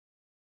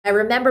I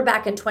remember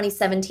back in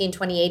 2017,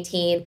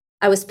 2018,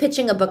 I was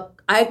pitching a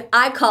book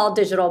I called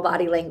Digital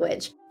Body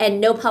Language, and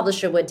no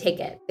publisher would take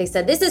it. They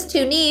said, this is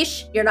too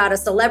niche. You're not a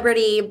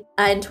celebrity.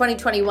 In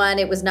 2021,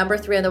 it was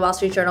 #3 on the Wall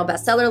Street Journal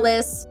bestseller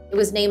list. It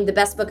was named the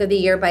best book of the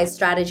year by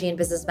Strategy and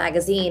Business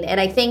Magazine.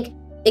 And I think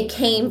it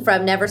came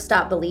from never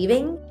stop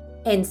believing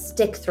and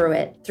stick through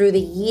it through the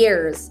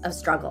years of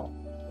struggle.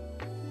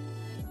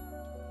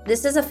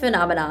 This is a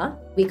phenomena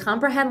we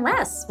comprehend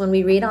less when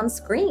we read on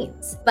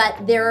screens, but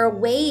there are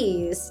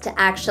ways to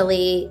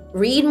actually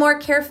read more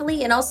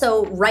carefully and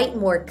also write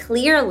more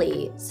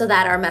clearly so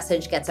that our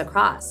message gets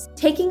across.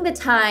 Taking the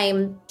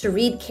time to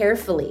read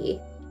carefully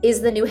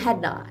is the new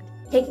head nod.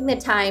 Taking the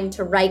time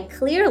to write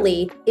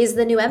clearly is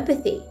the new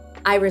empathy.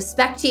 I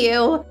respect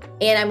you,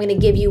 and I'm going to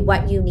give you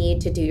what you need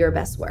to do your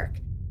best work.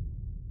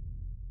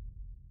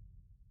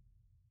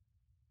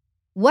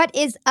 What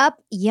is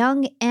up,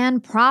 young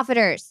and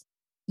profiters?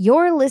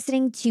 You're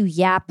listening to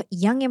Yap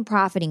Young and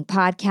Profiting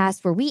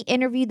podcast, where we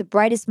interview the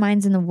brightest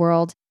minds in the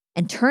world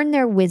and turn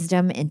their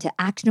wisdom into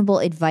actionable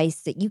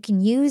advice that you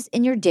can use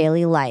in your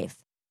daily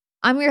life.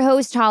 I'm your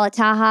host, Hala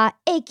Taha,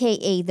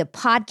 aka the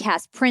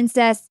Podcast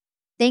Princess.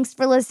 Thanks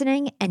for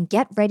listening, and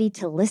get ready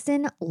to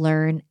listen,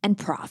 learn, and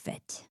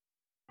profit.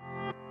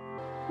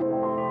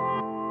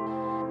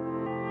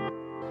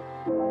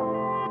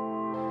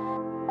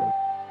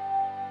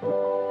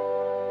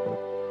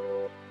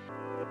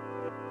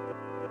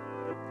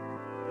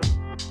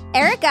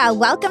 Erica,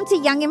 welcome to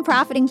Young and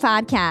Profiting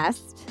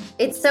Podcast.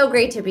 It's so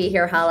great to be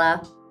here,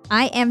 Hala.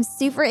 I am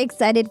super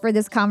excited for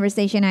this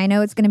conversation. I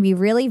know it's going to be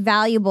really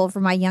valuable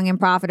for my young and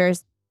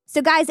profiters.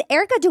 So guys,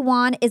 Erica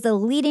Dhawan is a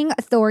leading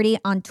authority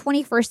on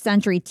 21st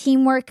century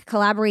teamwork,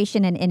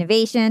 collaboration, and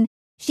innovation.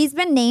 She's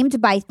been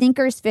named by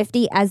Thinkers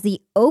 50 as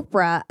the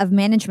Oprah of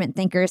management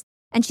thinkers,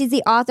 and she's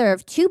the author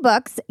of 2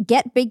 books,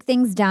 Get Big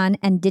Things Done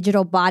and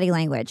Digital Body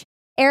Language.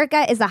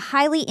 Erica is a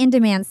highly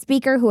in-demand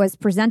speaker who has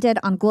presented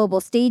on global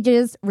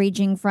stages,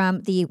 ranging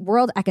from the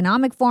World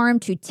Economic Forum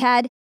to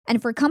TED,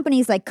 and for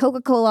companies like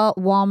Coca-Cola,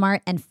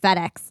 Walmart, and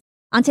FedEx.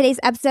 On today's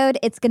episode,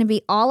 it's going to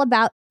be all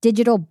about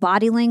digital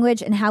body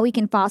language and how we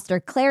can foster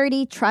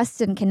clarity,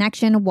 trust, and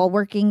connection while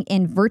working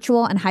in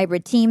virtual and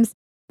hybrid teams.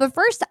 But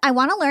first, I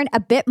want to learn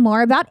a bit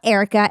more about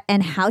Erica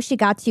and how she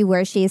got to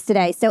where she is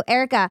today. So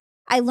Erica,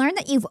 I learned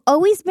that you've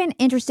always been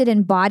interested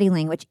in body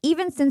language,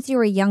 even since you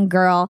were a young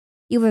girl.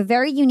 You have a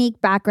very unique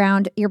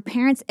background. Your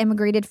parents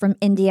immigrated from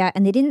India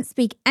and they didn't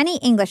speak any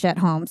English at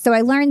home. So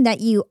I learned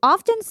that you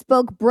often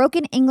spoke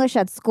broken English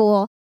at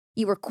school.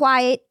 You were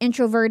quiet,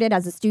 introverted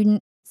as a student.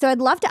 So I'd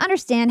love to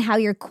understand how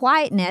your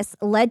quietness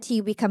led to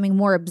you becoming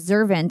more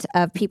observant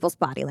of people's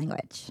body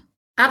language.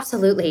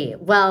 Absolutely.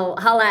 Well,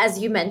 Hala, as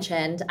you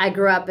mentioned, I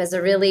grew up as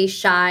a really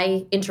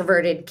shy,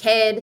 introverted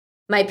kid.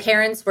 My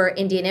parents were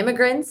Indian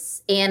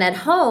immigrants, and at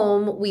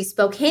home, we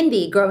spoke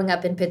Hindi growing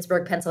up in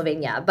Pittsburgh,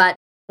 Pennsylvania. But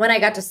when I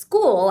got to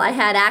school, I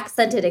had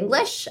accented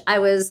English. I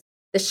was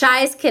the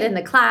shyest kid in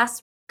the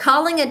class.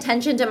 Calling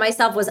attention to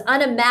myself was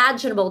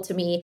unimaginable to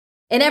me.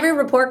 In every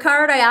report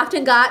card, I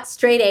often got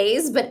straight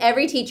A's, but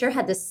every teacher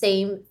had the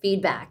same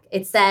feedback.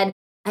 It said,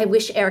 I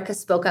wish Erica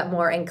spoke up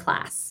more in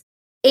class.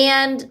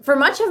 And for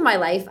much of my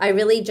life, I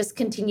really just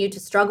continued to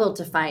struggle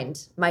to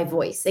find my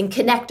voice and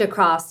connect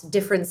across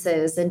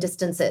differences and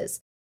distances.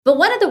 But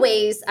one of the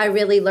ways I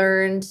really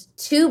learned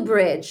to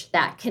bridge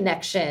that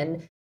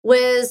connection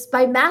was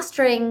by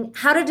mastering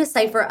how to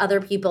decipher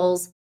other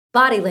people's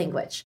body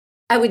language.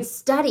 I would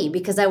study,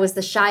 because I was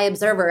the shy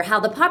observer, how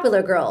the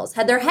popular girls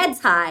had their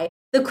heads high,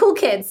 the cool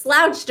kids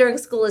slouched during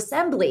school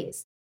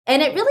assemblies.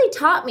 And it really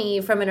taught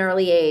me from an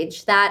early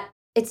age that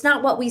it's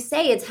not what we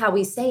say, it's how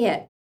we say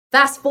it.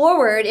 Fast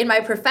forward in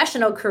my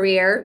professional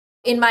career,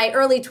 in my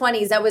early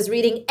 20s, I was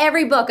reading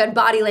every book on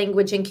body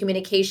language and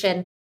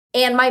communication,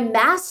 and my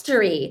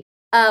mastery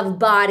of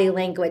body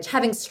language,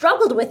 having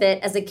struggled with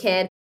it as a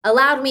kid,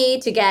 allowed me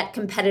to get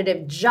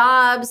competitive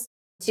jobs,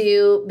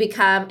 to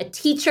become a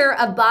teacher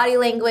of body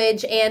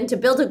language, and to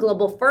build a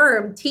global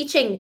firm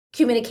teaching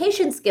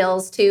communication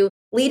skills to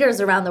leaders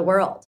around the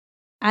world.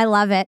 I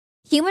love it.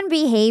 Human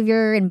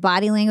behavior and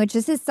body language,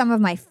 this is some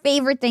of my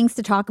favorite things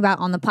to talk about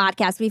on the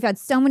podcast. We've had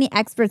so many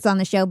experts on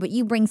the show, but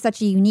you bring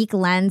such a unique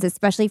lens,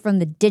 especially from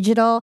the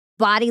digital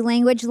body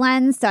language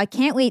lens. So I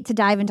can't wait to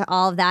dive into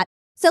all of that.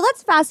 So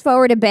let's fast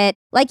forward a bit.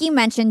 Like you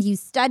mentioned, you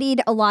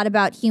studied a lot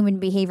about human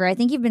behavior. I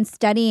think you've been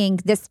studying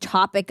this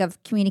topic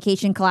of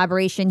communication,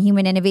 collaboration,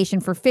 human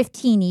innovation for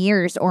 15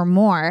 years or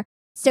more.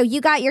 So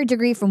you got your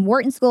degree from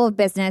Wharton School of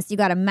Business. You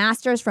got a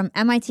master's from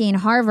MIT and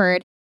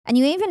Harvard. And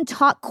you even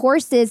taught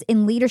courses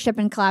in leadership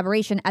and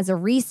collaboration as a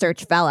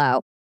research fellow.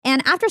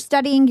 And after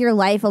studying your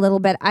life a little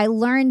bit, I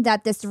learned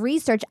that this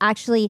research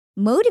actually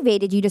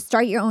motivated you to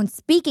start your own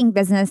speaking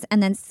business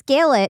and then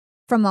scale it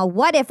from a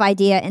what-if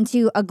idea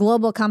into a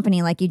global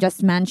company like you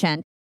just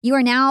mentioned. You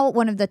are now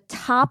one of the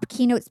top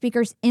keynote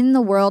speakers in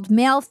the world,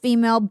 male,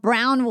 female,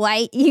 brown,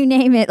 white, you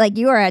name it. Like,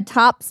 you are a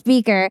top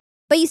speaker,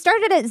 but you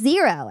started at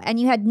zero and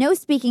you had no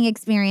speaking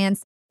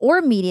experience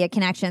or media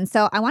connection.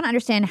 So I want to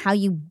understand how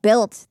you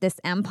built this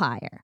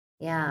empire.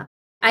 Yeah.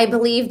 I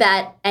believe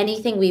that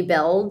anything we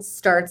build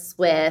starts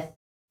with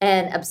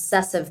an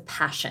obsessive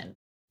passion.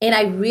 And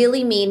I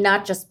really mean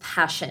not just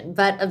passion,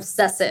 but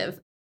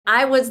obsessive.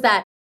 I was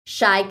that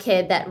shy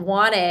kid that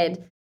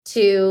wanted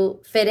to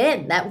fit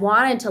in, that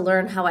wanted to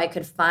learn how I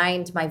could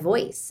find my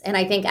voice. And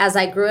I think as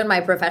I grew in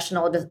my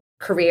professional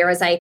career,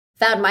 as I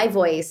found my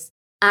voice,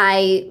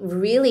 I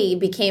really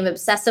became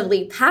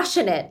obsessively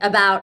passionate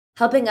about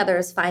helping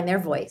others find their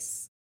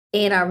voice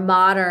in our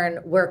modern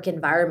work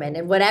environment,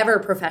 in whatever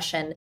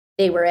profession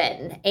they were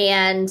in.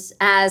 And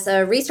as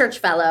a research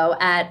fellow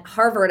at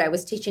Harvard, I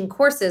was teaching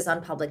courses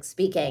on public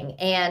speaking.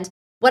 And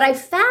what I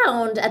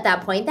found at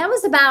that point, that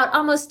was about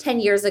almost 10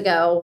 years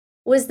ago,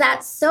 was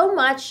that so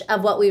much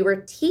of what we were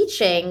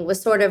teaching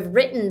was sort of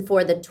written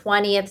for the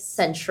 20th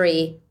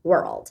century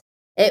world.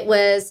 It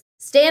was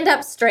stand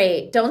up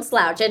straight, don't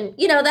slouch. And,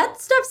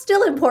 that stuff's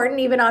still important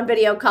even on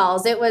video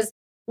calls. It was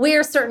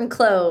wear certain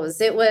clothes.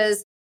 It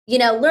was,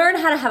 learn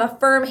how to have a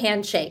firm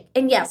handshake.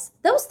 And yes,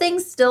 those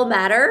things still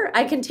matter.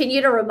 I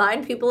continue to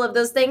remind people of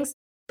those things.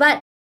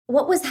 But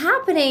what was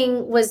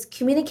happening was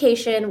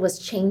communication was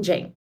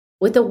changing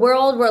with the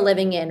world we're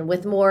living in,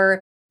 with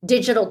more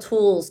digital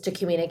tools to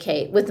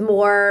communicate, with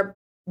more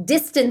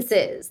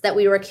distances that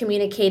we were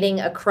communicating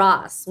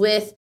across,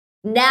 with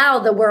now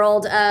the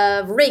world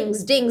of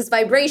rings, dings,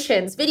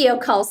 vibrations, video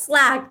calls,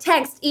 Slack,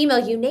 text,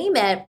 email, you name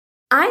it.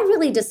 I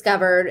really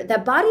discovered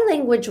that body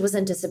language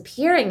wasn't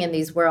disappearing in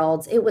these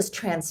worlds, it was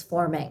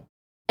transforming.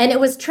 And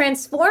it was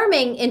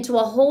transforming into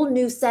a whole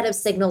new set of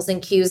signals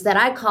and cues that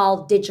I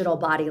call digital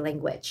body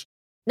language.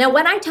 Now,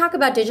 when I talk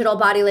about digital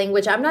body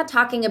language, I'm not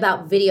talking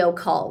about video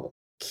call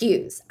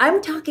cues.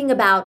 I'm talking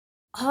about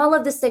all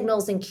of the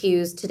signals and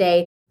cues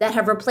today that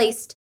have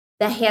replaced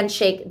the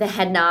handshake, the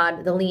head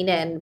nod, the lean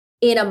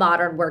in a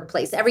modern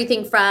workplace.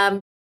 Everything from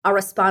our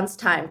response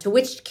time to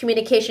which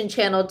communication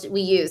channel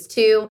we use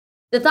to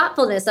the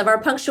thoughtfulness of our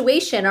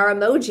punctuation, our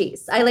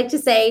emojis. I like to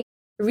say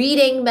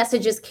reading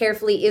messages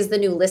carefully is the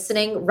new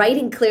listening.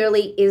 Writing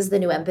clearly is the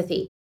new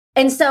empathy.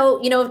 And so,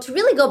 to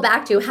really go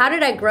back to how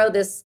did I grow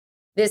this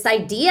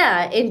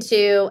idea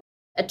into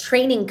a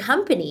training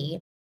company,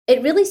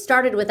 it really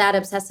started with that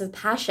obsessive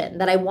passion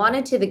that I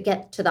wanted to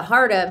get to the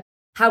heart of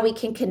how we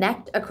can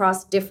connect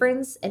across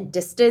difference and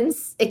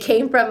distance. It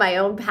came from my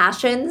own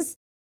passions.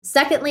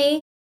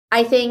 Secondly,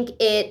 I think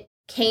it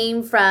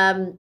came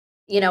from,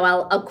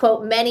 I'll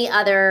quote many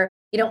other,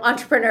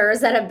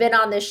 entrepreneurs that have been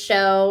on this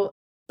show,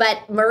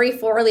 but Marie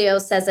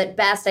Forleo says it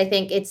best. I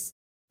think it's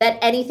that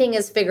anything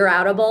is figure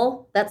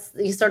outable. That's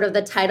sort of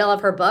the title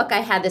of her book.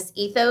 I had this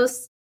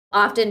ethos,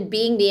 often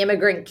being the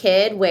immigrant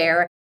kid,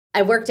 where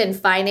I worked in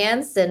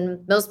finance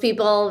and most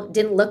people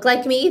didn't look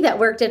like me that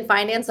worked in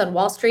finance on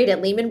Wall Street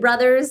at Lehman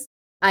Brothers.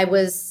 I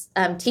was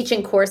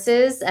teaching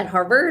courses at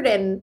Harvard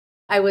and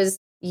I was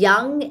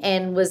young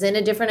and was in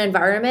a different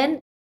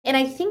environment. And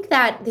I think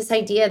that this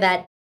idea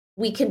that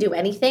we can do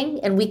anything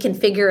and we can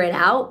figure it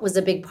out was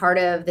a big part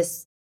of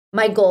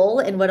my goal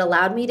and what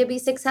allowed me to be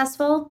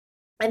successful.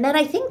 And then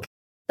I think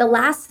the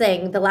last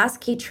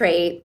key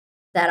trait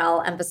that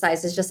I'll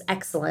emphasize is just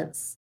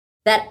excellence.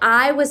 That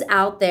I was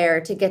out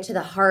there to get to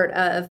the heart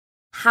of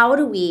how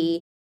do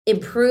we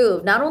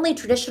improve not only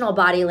traditional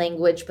body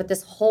language, but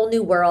this whole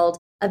new world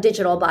of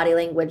digital body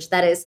language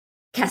that is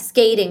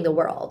cascading the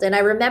world. And I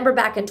remember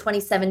back in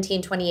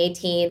 2017,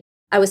 2018,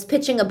 I was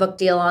pitching a book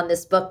deal on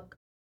this book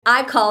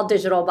I called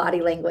Digital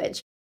Body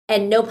Language,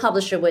 and no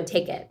publisher would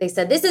take it. They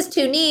said, this is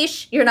too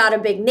niche. You're not a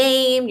big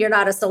name. You're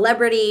not a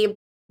celebrity.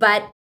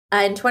 But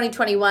in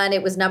 2021,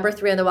 it was number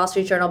 3 on the Wall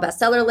Street Journal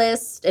bestseller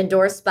list,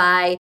 endorsed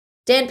by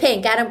Dan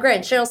Pink, Adam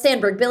Grant, Sheryl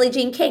Sandberg, Billie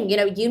Jean King,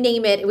 you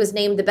name it. It was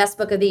named the best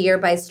book of the year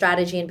by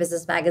Strategy and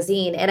Business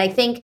Magazine. And I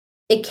think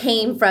it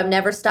came from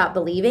never stop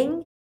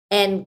believing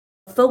and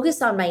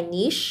focus on my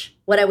niche,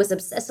 what I was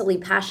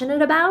obsessively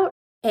passionate about,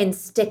 and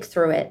stick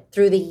through it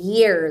through the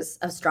years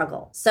of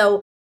struggle.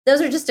 So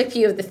those are just a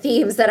few of the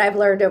themes that I've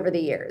learned over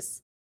the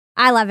years.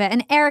 I love it.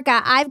 And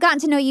Erica, I've gotten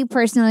to know you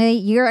personally.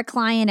 You're a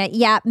client at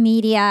Yap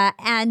Media.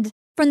 And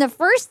from the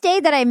first day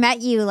that I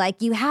met you,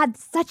 you had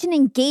such an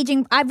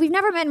engaging, we've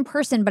never met in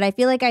person, but I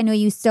feel like I know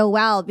you so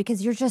well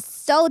because you're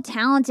just so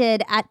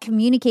talented at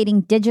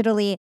communicating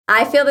digitally.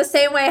 I feel the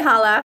same way,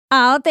 Hala.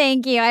 Oh,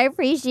 thank you. I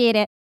appreciate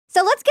it.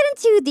 So let's get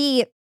into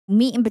the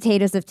meat and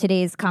potatoes of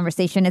today's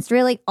conversation. It's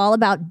really all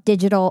about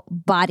digital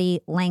body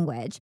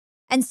language.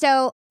 And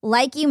so,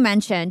 like you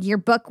mentioned, your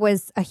book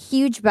was a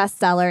huge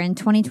bestseller in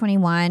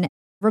 2021.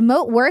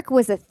 Remote work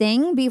was a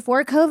thing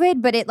before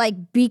COVID, but it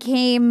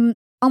became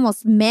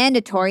almost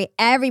mandatory.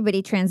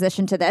 Everybody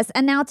transitioned to this.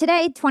 And now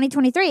today,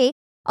 2023,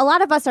 a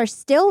lot of us are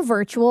still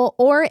virtual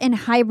or in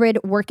hybrid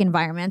work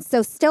environments.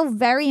 So still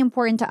very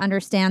important to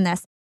understand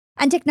this.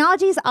 And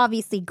technology is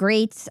obviously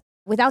great.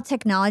 Without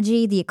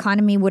technology, the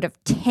economy would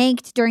have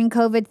tanked during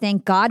COVID.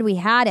 Thank God we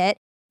had it.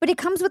 But it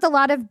comes with a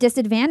lot of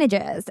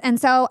disadvantages. And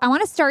so I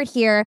want to start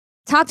here.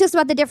 Talk to us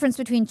about the difference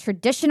between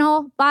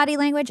traditional body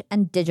language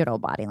and digital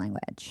body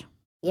language.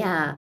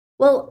 Yeah.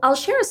 Well, I'll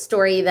share a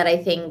story that I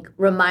think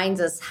reminds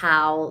us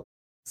how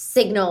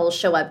signals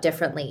show up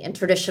differently in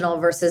traditional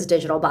versus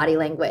digital body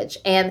language.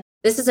 And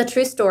this is a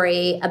true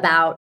story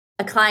about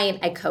a client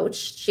I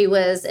coached. She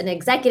was an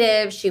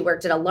executive. She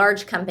worked at a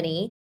large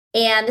company.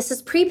 And this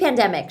is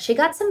pre-pandemic. She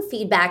got some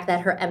feedback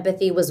that her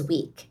empathy was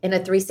weak in a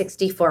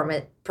 360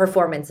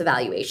 performance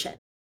evaluation.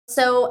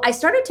 So I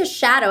started to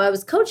shadow, I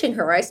was coaching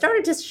her. I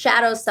started to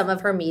shadow some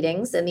of her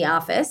meetings in the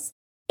office.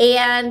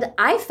 And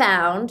I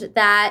found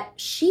that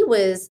she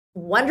was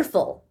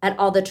wonderful at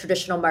all the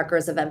traditional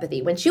markers of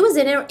empathy. When she was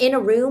in a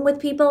room with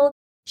people,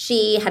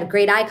 she had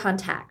great eye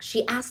contact.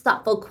 She asked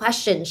thoughtful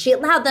questions. She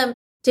allowed them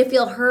to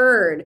feel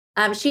heard.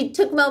 She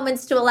took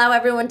moments to allow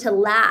everyone to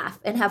laugh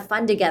and have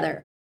fun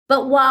together.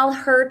 But while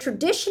her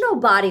traditional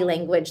body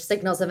language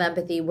signals of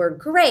empathy were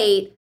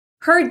great,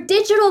 her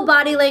digital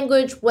body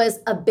language was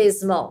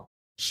abysmal.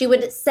 She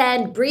would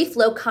send brief,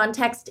 low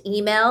context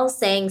emails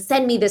saying,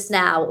 send me this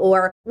now,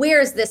 or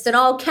where's this in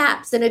all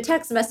caps in a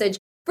text message,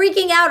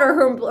 freaking out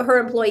her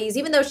employees,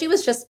 even though she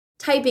was just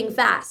typing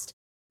fast.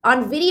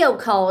 On video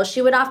calls,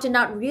 she would often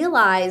not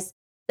realize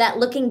that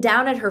looking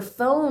down at her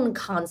phone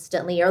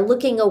constantly or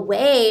looking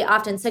away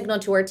often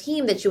signaled to her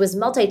team that she was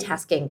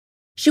multitasking.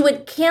 She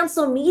would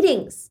cancel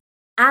meetings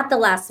at the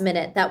last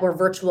minute that were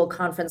virtual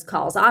conference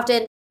calls,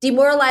 often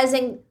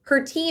demoralizing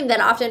her team that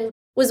often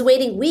was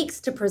waiting weeks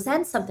to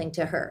present something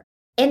to her.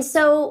 And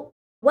so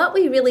what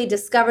we really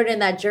discovered in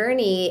that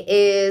journey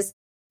is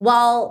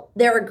while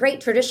there are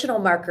great traditional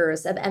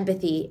markers of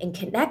empathy and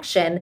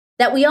connection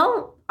that we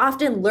all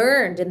often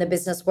learned in the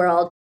business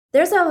world,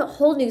 there's a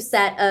whole new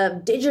set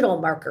of digital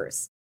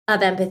markers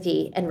of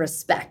empathy and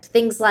respect.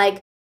 Things like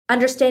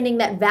understanding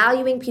that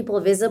valuing people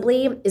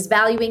visibly is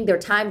valuing their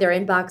time, their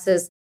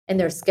inboxes, and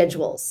their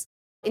schedules.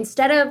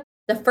 Instead of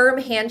the firm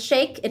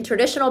handshake and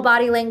traditional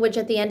body language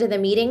at the end of the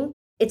meeting,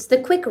 it's the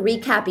quick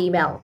recap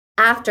email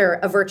after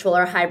a virtual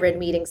or hybrid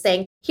meeting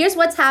saying, here's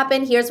what's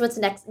happened, here's what's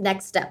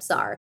next steps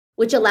are,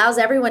 which allows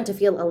everyone to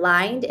feel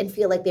aligned and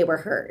feel like they were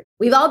heard.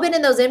 We've all been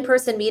in those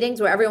in-person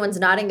meetings where everyone's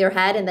nodding their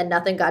head and then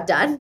nothing got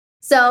done.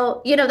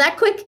 So, that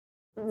quick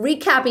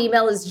recap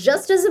email is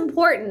just as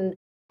important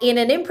in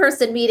an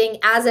in-person meeting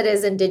as it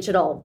is in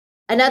digital.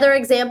 Another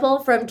example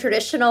from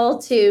traditional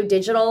to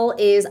digital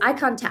is eye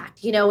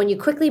contact. When you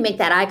quickly make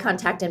that eye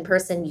contact in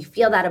person, you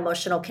feel that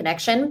emotional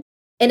connection.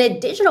 In a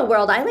digital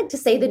world, I like to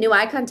say the new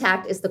eye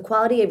contact is the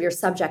quality of your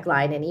subject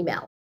line in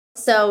email.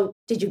 So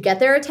did you get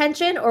their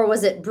attention, or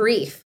was it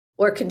brief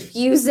or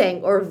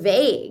confusing or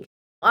vague?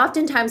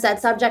 Oftentimes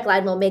that subject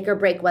line will make or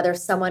break whether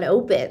someone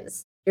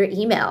opens your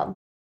email.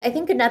 I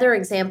think another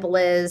example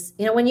is,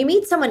 when you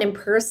meet someone in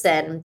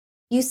person,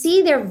 you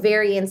see their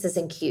variances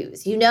and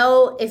cues.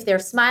 If they're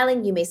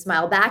smiling, you may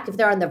smile back. If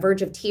they're on the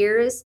verge of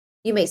tears,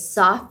 you may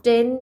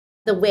soften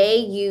the way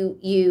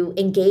you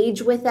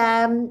engage with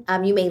them.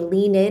 You may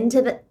lean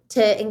into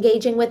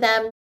engaging with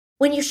them.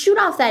 When you shoot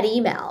off that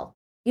email,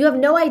 you have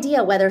no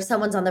idea whether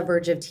someone's on the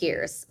verge of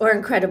tears or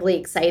incredibly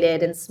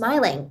excited and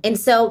smiling. And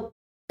so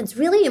it's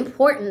really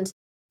important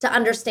to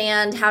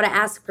understand how to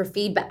ask for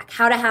feedback,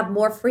 how to have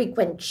more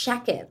frequent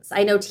check-ins.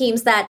 I know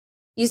teams that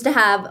used to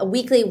have a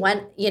weekly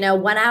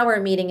 1 hour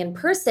meeting in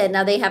person.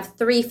 Now they have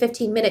 3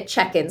 15-minute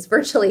check-ins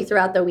virtually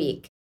throughout the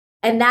week.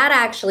 And that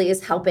actually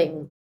is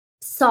helping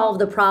solve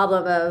the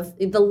problem of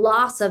the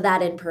loss of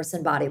that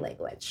in-person body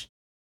language.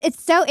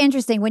 It's so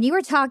interesting. When you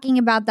were talking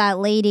about that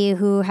lady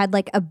who had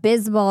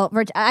abysmal,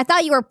 I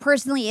thought you were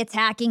personally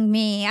attacking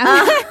me. So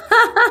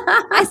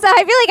I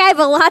feel like I have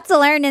a lot to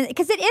learn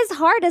because it is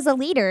hard as a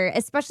leader,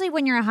 especially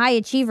when you're a high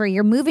achiever.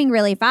 You're moving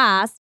really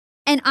fast.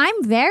 And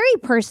I'm very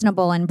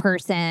personable in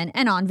person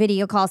and on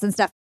video calls and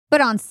stuff.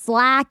 But on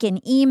Slack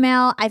and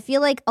email, I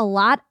feel like a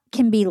lot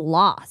can be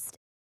lost.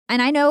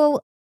 And I know,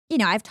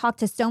 I've talked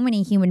to so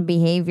many human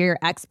behavior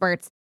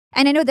experts.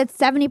 And I know that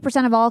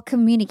 70% of all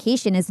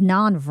communication is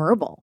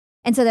nonverbal.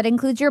 And so that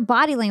includes your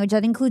body language,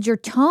 that includes your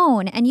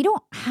tone. And you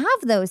don't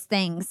have those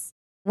things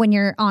when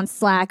you're on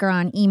Slack or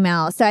on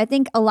email. So I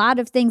think a lot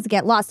of things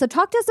get lost. So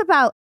talk to us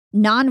about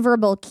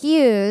nonverbal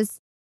cues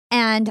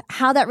and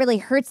how that really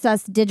hurts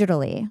us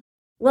digitally.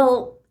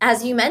 Well,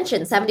 as you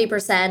mentioned,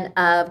 70%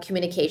 of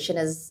communication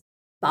is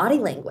body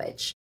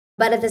language.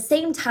 But at the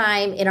same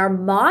time, in our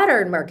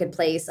modern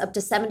marketplace, up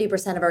to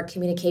 70% of our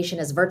communication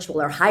is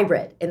virtual or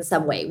hybrid in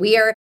some way. We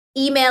are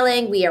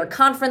emailing, we are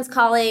conference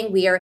calling,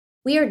 we are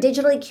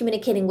digitally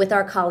communicating with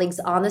our colleagues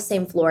on the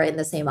same floor in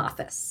the same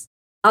office.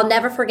 I'll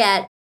never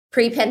forget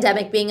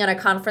pre-pandemic being on a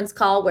conference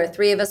call where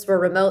 3 of us were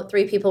remote,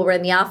 3 people were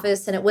in the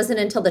office, and it wasn't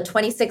until the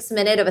 26th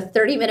minute of a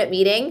 30-minute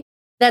meeting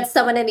that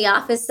someone in the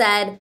office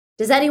said,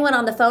 does anyone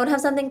on the phone have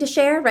something to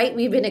share? Right?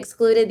 We've been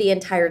excluded the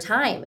entire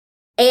time.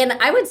 And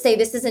I would say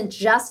this isn't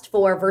just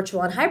for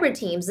virtual and hybrid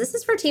teams. This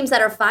is for teams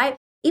that are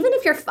even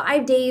if you're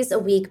 5 days a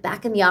week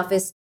back in the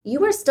office,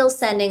 you are still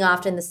sending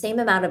often the same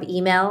amount of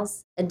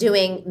emails and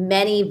doing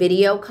many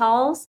video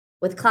calls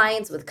with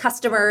clients, with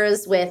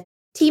customers, with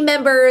team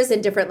members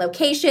in different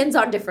locations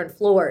on different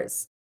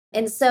floors.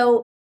 And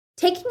so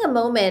taking a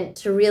moment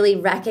to really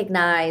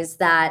recognize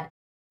that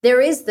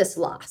there is this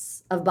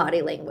loss of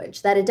body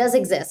language, that it does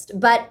exist.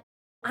 But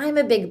I'm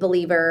a big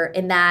believer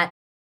in that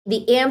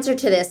the answer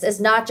to this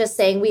is not just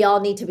saying we all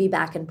need to be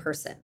back in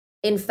person.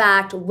 In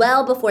fact,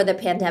 well before the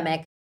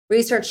pandemic,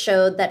 research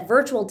showed that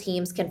virtual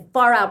teams can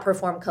far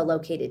outperform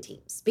co-located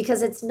teams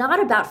because it's not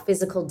about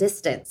physical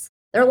distance.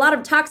 There are a lot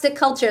of toxic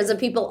cultures of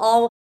people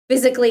all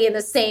physically in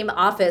the same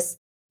office.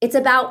 It's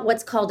about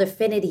what's called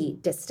affinity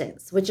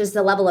distance, which is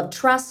the level of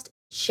trust,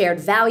 shared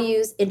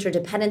values,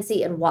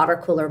 interdependency, and water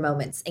cooler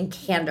moments and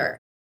candor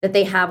that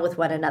they have with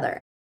one another.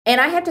 And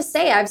I have to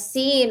say, I've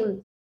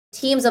seen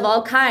teams of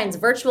all kinds,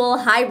 virtual,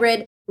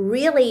 hybrid,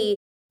 really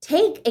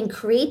take and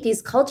create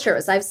these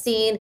cultures. I've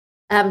seen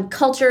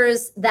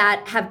cultures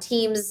that have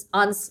teams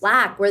on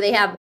Slack where they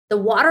have the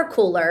water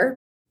cooler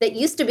that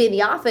used to be in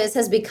the office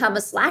has become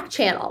a Slack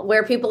channel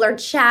where people are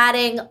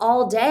chatting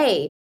all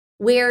day,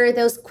 where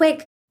those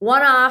quick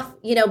one-off,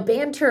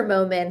 banter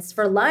moments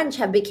for lunch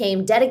have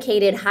become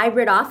dedicated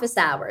hybrid office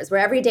hours, where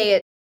every day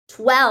at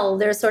 12,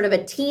 there's sort of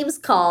a Teams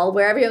call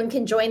where everyone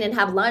can join and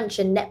have lunch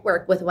and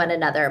network with one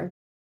another.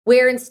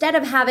 Where instead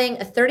of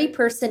having a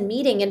 30-person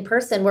meeting in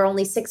person where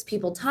only 6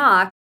 people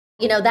talk,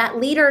 that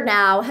leader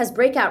now has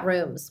breakout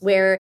rooms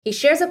where he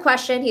shares a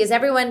question, he has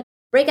everyone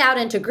break out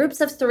into groups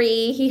of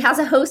 3, he has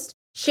a host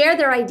share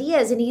their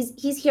ideas, and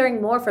he's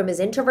hearing more from his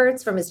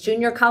introverts, from his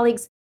junior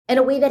colleagues, in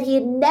a way that he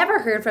had never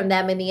heard from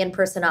them in the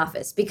in-person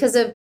office because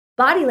of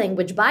body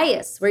language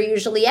bias, where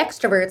usually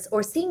extroverts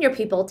or senior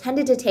people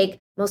tended to take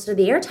most of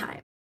the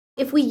airtime.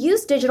 If we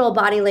use digital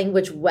body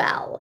language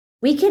well,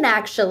 we can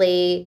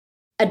actually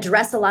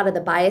address a lot of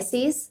the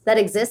biases that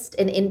exist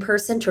in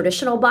in-person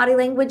traditional body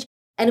language,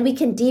 and we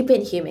can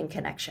deepen human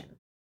connection.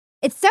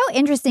 It's so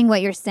interesting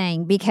what you're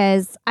saying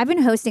because I've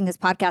been hosting this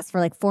podcast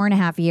for like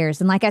 4.5 years.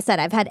 And like I said,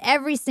 I've had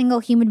every single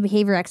human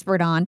behavior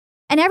expert on,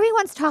 and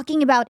everyone's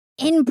talking about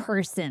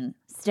in-person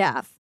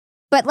stuff.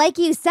 But like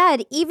you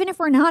said, even if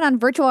we're not on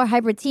virtual or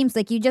hybrid teams,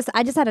 I just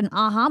had an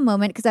aha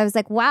moment because I was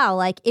like, wow,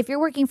 like if you're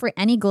working for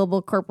any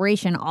global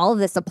corporation, all of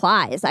this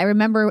applies. I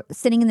remember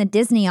sitting in the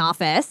Disney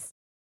office,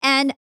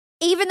 and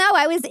even though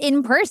I was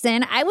in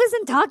person, I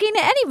wasn't talking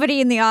to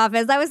anybody in the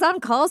office. I was on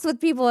calls with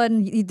people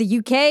in the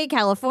UK,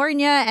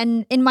 California,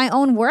 and in my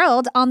own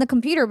world on the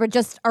computer, but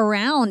just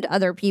around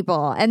other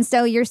people. And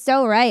so you're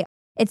so right.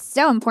 It's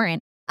so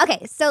important.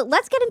 Okay, so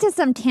let's get into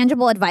some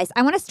tangible advice.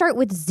 I want to start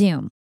with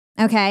Zoom.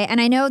 Okay,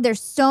 and I know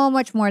there's so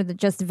much more than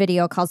just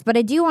video calls, but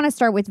I do want to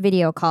start with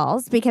video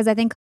calls because I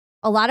think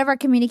a lot of our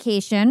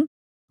communication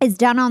is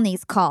done on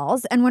these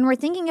calls. And when we're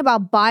thinking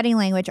about body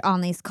language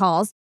on these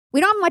calls, we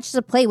don't have much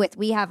to play with.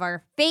 We have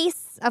our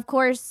face, of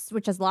course,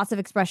 which has lots of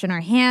expression, our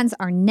hands,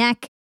 our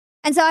neck.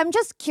 And so I'm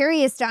just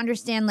curious to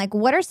understand,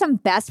 what are some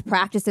best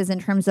practices in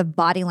terms of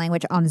body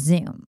language on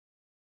Zoom?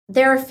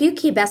 There are a few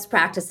key best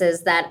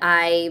practices that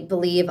I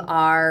believe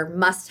are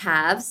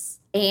must-haves.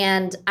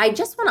 And I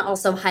just want to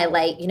also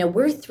highlight,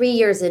 we're 3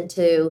 years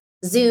into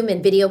Zoom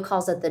and video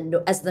calls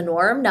as the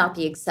norm, not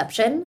the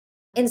exception.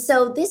 And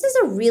so this is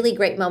a really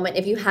great moment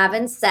if you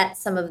haven't set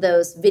some of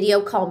those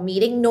video call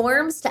meeting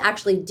norms to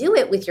actually do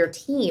it with your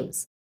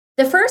teams.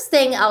 The first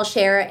thing I'll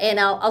share, and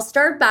I'll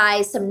start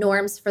by some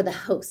norms for the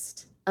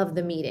host of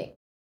the meeting.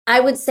 I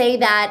would say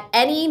that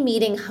any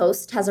meeting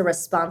host has a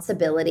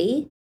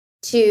responsibility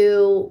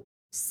to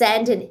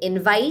send an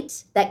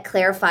invite that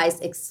clarifies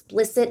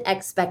explicit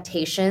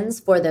expectations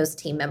for those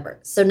team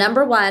members. So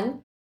number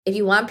one, if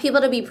you want people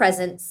to be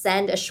present,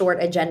 send a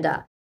short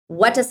agenda.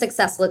 What does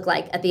success look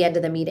like at the end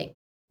of the meeting?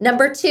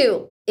 Number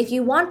two, if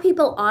you want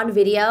people on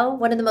video,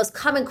 one of the most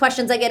common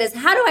questions I get is,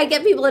 how do I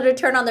get people to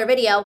turn on their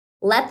video?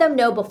 Let them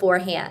know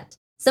beforehand.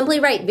 Simply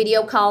write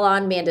video call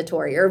on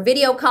mandatory or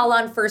video call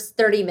on first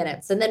 30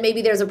 minutes. And then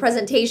maybe there's a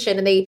presentation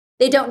and they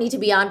don't need to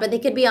be on, but they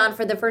could be on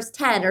for the first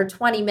 10 or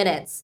 20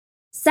 minutes.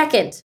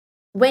 Second,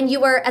 when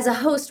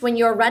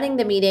you're running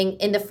the meeting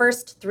in the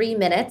first 3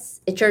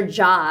 minutes, it's your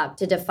job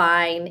to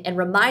define and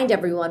remind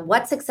everyone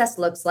what success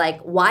looks like,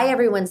 why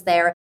everyone's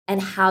there,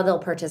 and how they'll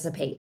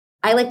participate.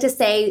 I like to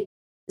say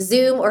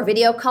Zoom or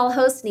video call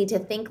hosts need to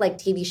think like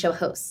TV show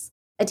hosts.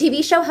 A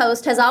TV show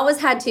host has always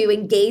had to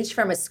engage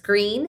from a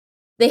screen.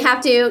 They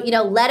have to,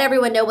 let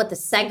everyone know what the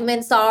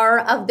segments are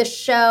of the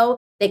show.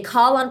 They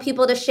call on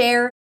people to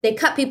share. They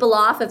cut people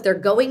off if they're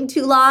going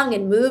too long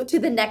and move to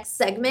the next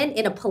segment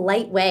in a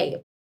polite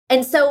way.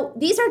 And so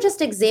these are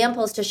just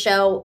examples to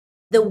show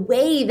the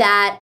way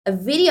that a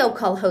video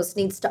call host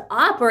needs to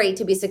operate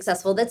to be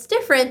successful that's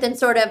different than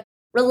sort of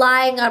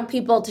relying on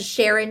people to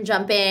share and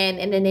jump in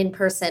an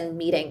in-person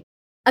meeting.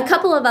 A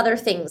couple of other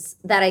things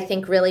that I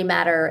think really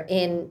matter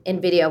in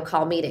video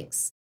call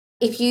meetings.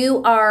 If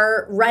you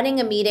are running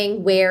a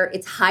meeting where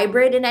it's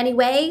hybrid in any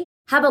way,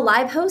 have a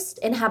live host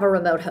and have a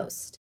remote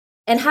host.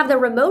 And have the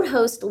remote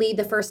host lead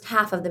the first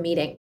half of the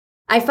meeting.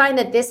 I find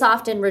that this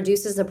often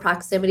reduces the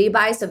proximity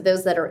bias of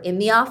those that are in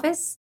the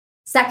office.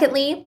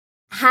 Secondly,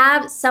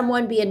 have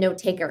someone be a note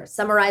taker,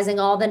 summarizing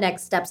all the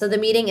next steps of the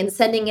meeting and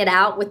sending it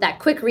out with that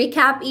quick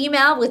recap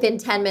email within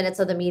 10 minutes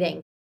of the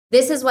meeting.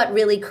 This is what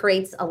really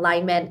creates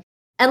alignment.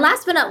 And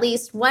last but not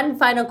least, one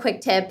final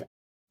quick tip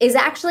is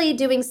actually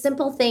doing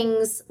simple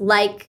things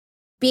like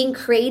being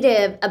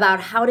creative about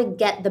how to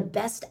get the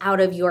best out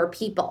of your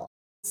people.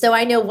 So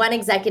I know one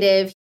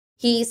executive,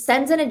 he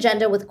sends an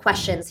agenda with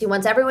questions. He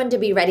wants everyone to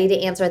be ready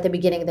to answer at the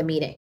beginning of the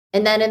meeting.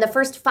 And then in the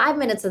first 5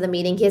 minutes of the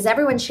meeting, he has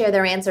everyone share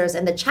their answers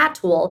in the chat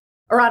tool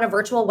or on a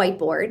virtual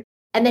whiteboard.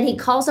 And then he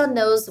calls on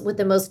those with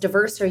the most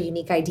diverse or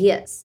unique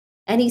ideas.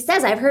 And he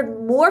says, I've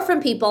heard more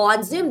from people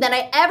on Zoom than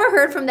I ever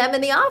heard from them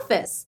in the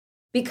office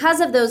because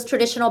of those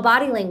traditional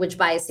body language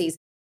biases,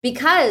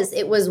 because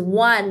it was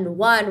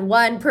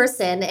one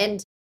person.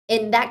 And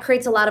that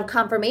creates a lot of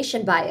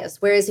confirmation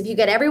bias. Whereas if you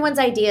get everyone's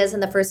ideas in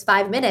the first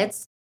 5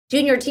 minutes,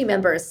 junior team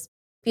members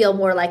feel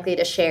more likely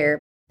to share.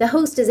 The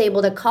host is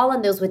able to call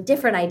on those with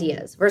different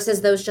ideas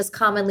versus those just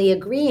commonly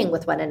agreeing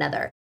with one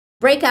another.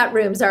 Breakout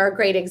rooms are a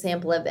great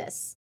example of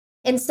this.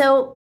 And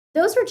so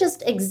those are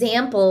just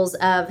examples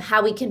of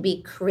how we can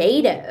be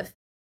creative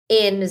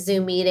in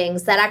Zoom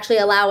meetings that actually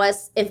allow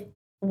us, if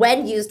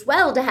when used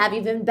well, to have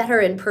even better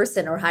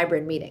in-person or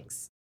hybrid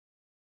meetings.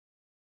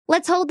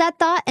 Let's hold that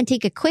thought and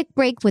take a quick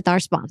break with our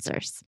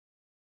sponsors.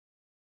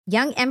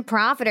 Young and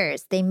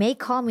profiters, they may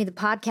call me the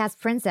podcast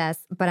princess,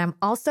 but I'm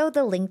also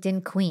the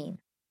LinkedIn queen.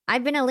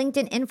 I've been a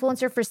LinkedIn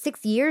influencer for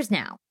 6 years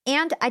now,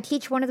 and I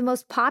teach one of the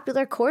most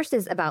popular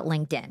courses about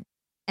LinkedIn.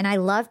 And I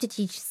love to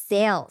teach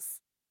sales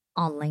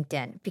on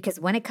LinkedIn because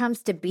when it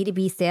comes to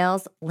B2B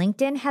sales,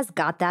 LinkedIn has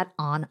got that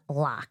on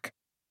lock.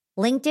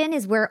 LinkedIn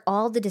is where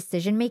all the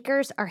decision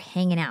makers are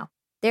hanging out.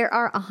 There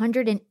are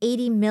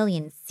 180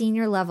 million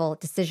senior level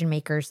decision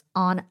makers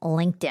on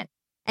LinkedIn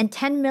and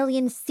 10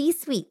 million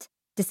C-suite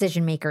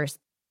decision makers.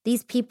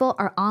 These people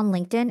are on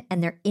LinkedIn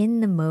and they're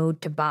in the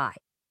mode to buy.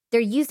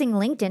 They're using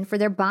LinkedIn for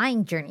their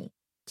buying journey,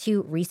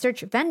 to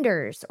research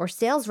vendors or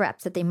sales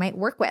reps that they might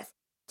work with,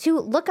 to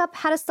look up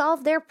how to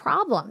solve their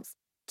problems,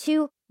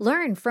 to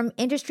learn from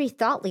industry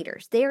thought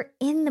leaders. They are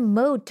in the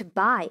mode to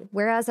buy,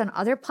 whereas on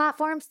other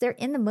platforms, they're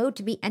in the mode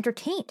to be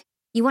entertained.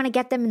 You want to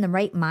get them in the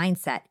right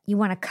mindset. You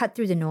want to cut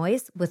through the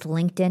noise with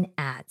LinkedIn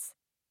ads.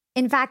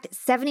 In fact,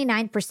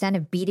 79%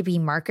 of B2B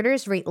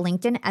marketers rate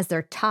LinkedIn as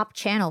their top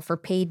channel for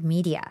paid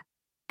media.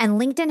 And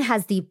LinkedIn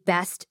has the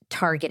best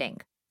targeting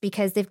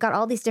because they've got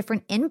all these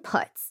different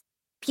inputs.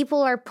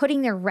 People are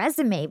putting their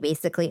resume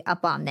basically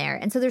up on there.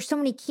 And so there's so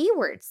many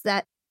keywords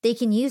that they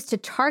can use to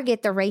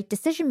target the right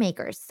decision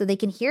makers so they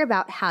can hear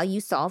about how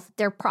you solve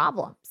their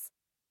problems.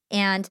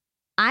 And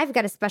I've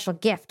got a special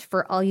gift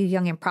for all you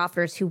young and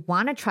profiters who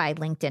want to try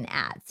LinkedIn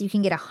ads. You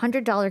can get a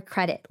 $100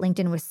 credit.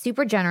 LinkedIn was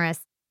super generous.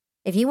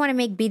 If you want to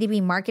make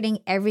B2B marketing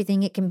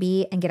everything it can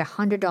be and get a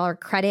 $100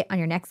 credit on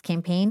your next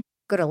campaign,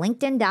 go to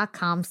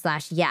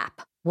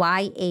linkedin.com/YAP,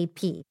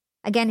 YAP.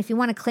 Again, if you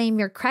want to claim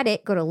your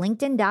credit, go to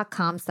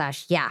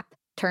linkedin.com/YAP.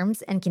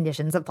 Terms and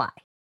conditions apply.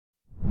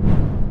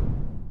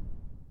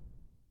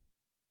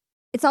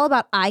 It's all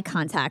about eye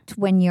contact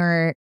when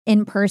you're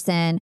in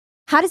person.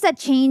 How does that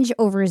change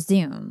over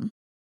Zoom?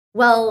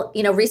 Well,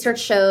 research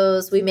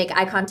shows we make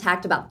eye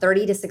contact about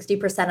 30 to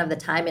 60% of the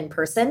time in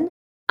person.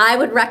 I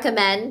would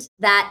recommend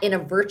that in a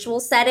virtual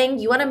setting,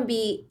 you want to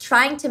be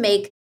trying to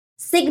make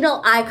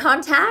signal eye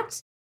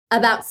contact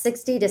about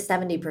 60 to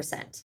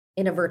 70%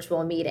 in a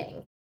virtual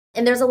meeting.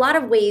 And there's a lot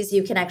of ways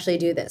you can actually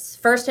do this.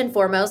 First and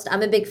foremost,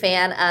 I'm a big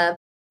fan of,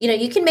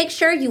 you can make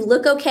sure you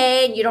look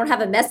okay and you don't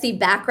have a messy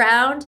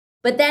background,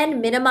 but then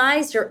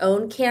minimize your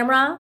own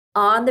camera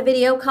on the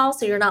video call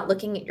so you're not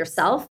looking at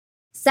yourself.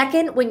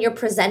 Second, when you're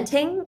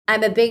presenting,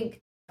 I'm a big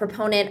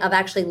proponent of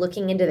actually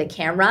looking into the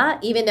camera.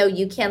 Even though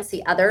you can't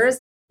see others,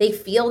 they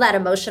feel that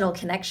emotional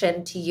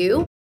connection to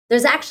you.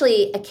 There's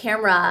actually a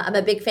camera, I'm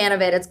a big fan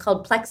of it. It's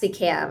called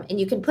PlexiCam, and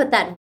you can put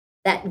that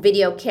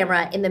video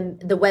camera in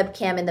the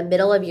webcam in the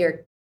middle of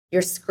your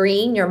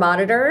screen, your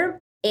monitor,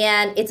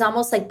 and it's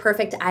almost like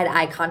perfect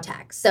eye-to-eye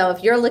contact. So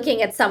if you're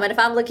looking at someone, if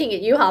I'm looking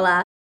at you,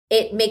 Hala,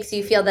 it makes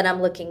you feel that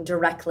I'm looking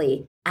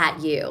directly at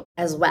you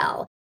as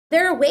well.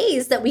 There are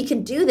ways that we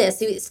can do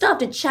this. You still have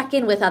to check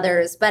in with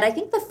others, but I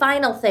think the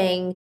final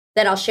thing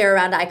that I'll share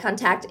around eye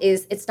contact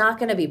is it's not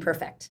going to be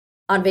perfect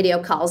on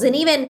video calls. And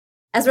even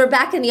as we're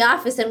back in the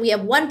office and we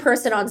have one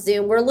person on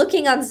Zoom, we're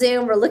looking on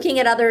Zoom, we're looking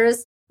at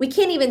others. We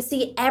can't even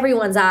see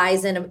everyone's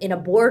eyes in a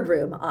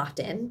boardroom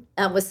often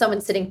with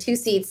someone sitting 2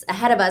 seats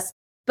ahead of us.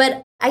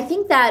 But I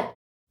think that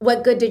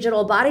what good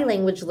digital body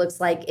language looks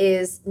like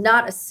is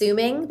not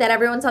assuming that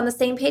everyone's on the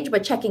same page,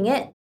 but checking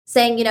in,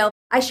 saying,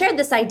 I shared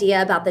this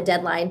idea about the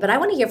deadline, but I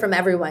want to hear from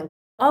everyone.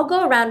 I'll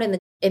go around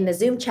in the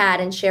Zoom chat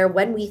and share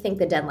when we think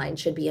the deadline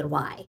should be and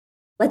why.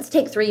 Let's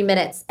take 3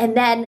 minutes and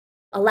then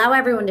allow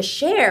everyone to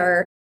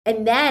share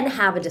and then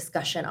have a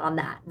discussion on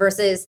that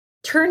versus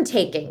turn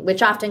taking,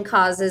 which often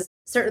causes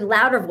certain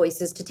louder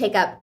voices to take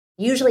up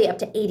usually up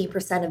to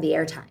 80% of the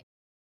airtime.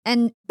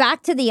 And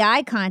back to the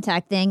eye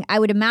contact thing, I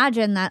would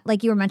imagine that,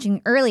 like you were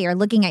mentioning earlier,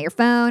 looking at your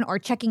phone or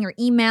checking your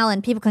email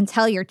and people can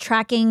tell you're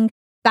tracking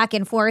back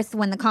and forth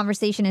when the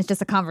conversation is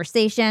just a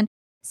conversation.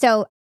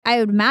 So I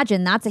would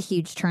imagine that's a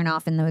huge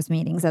turnoff in those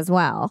meetings as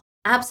well.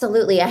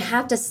 Absolutely. I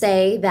have to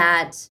say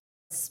that,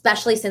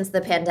 especially since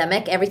the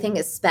pandemic, everything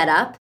is sped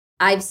up.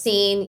 I've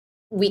seen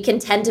we can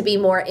tend to be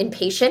more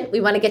impatient.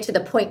 We want to get to the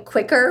point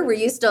quicker. We're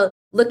used to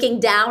looking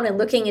down and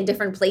looking in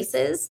different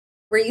places.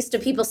 We're used to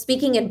people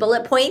speaking in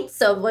bullet points.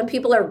 So when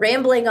people are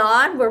rambling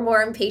on, we're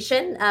more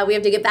impatient. We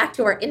have to get back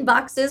to our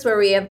inboxes where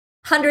we have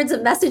hundreds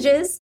of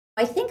messages.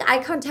 I think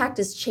eye contact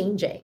is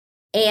changing.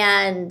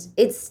 And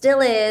it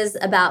still is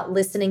about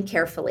listening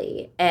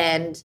carefully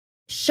and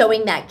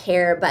showing that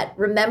care, but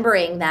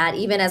remembering that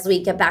even as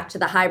we get back to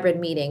the hybrid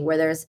meeting where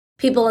there's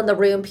people in the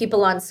room,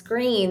 people on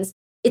screens,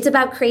 it's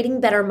about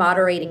creating better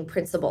moderating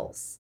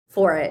principles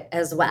for it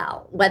as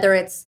well. Whether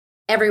it's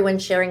everyone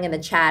sharing in the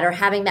chat or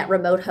having that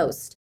remote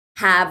host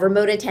have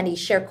remote attendees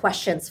share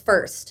questions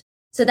first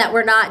so that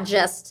we're not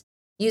just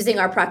using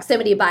our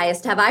proximity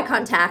bias to have eye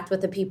contact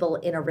with the people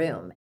in a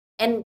room.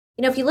 And,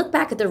 if you look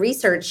back at the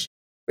research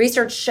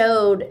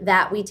showed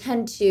that we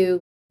tend to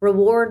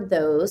reward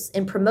those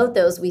and promote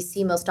those we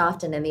see most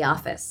often in the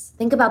office.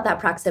 Think about that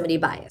proximity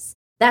bias.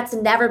 That's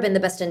never been the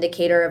best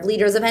indicator of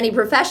leaders of any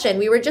profession.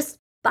 We were just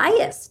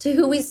biased to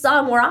who we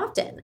saw more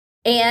often.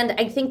 And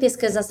I think this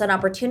gives us an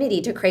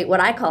opportunity to create what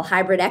I call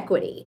hybrid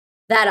equity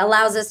that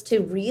allows us to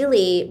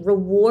really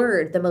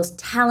reward the most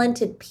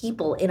talented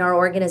people in our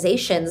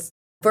organizations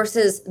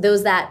versus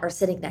those that are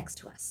sitting next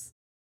to us.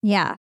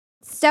 Yeah.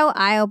 So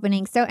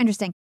eye-opening, so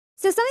interesting.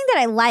 So something that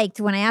I liked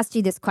when I asked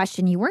you this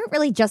question, you weren't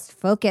really just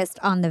focused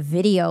on the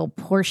video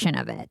portion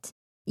of it.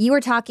 You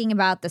were talking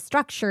about the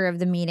structure of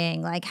the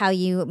meeting, like how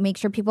you make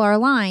sure people are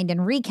aligned and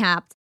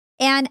recapped.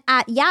 And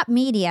at Yap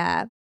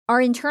Media, our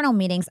internal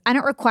meetings, I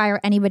don't require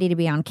anybody to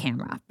be on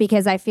camera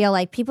because I feel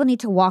like people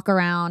need to walk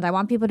around. I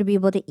want people to be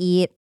able to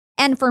eat.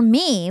 And for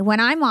me, when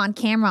I'm on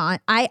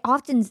camera, I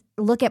often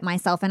look at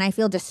myself and I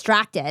feel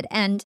distracted.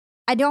 And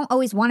I don't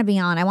always want to be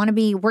on. I want to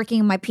be working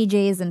in my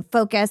PJs and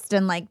focused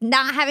and like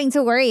not having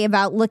to worry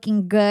about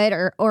looking good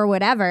or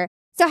whatever.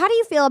 So how do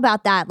you feel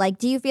about that? Like,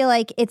 do you feel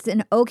like it's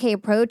an okay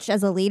approach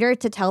as a leader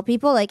to tell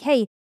people like,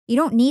 hey, you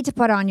don't need to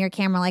put on your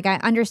camera. Like, I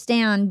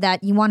understand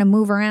that you want to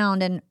move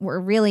around and we're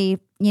really,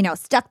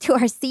 stuck to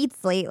our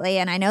seats lately.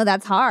 And I know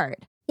that's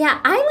hard. Yeah,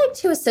 I like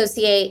to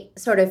associate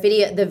sort of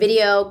the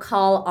video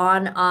call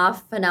on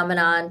off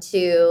phenomenon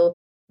to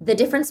the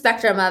different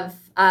spectrum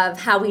of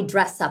how we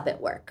dress up at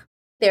work.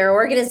 There are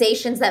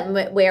organizations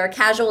that wear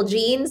casual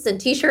jeans and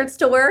t-shirts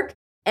to work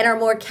and are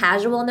more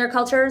casual in their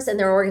cultures. And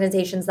there are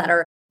organizations that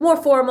are more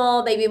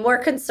formal, maybe more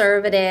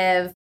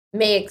conservative,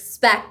 may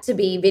expect to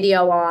be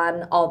video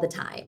on all the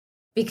time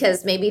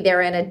because maybe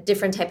they're in a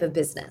different type of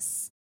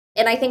business.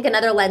 And I think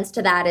another lens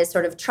to that is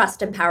sort of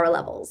trust and power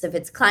levels. If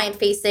it's client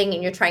facing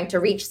and you're trying to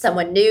reach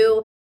someone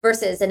new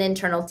versus an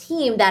internal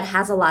team that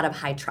has a lot of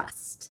high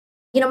trust.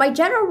 My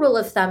general rule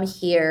of thumb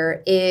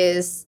here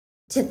is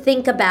to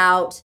think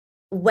about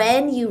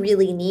when you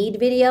really need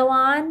video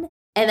on,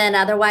 and then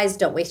otherwise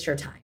don't waste your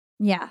time.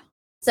 Yeah.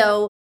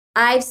 So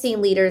I've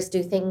seen leaders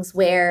do things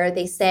where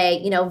they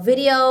say,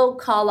 video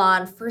call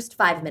on first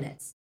 5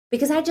 minutes,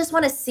 because I just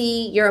want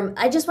to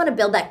I just want to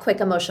build that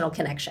quick emotional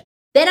connection.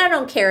 Then I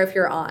don't care if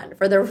you're on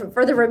for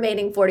the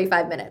remaining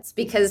 45 minutes,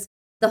 because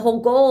the whole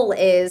goal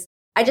is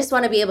I just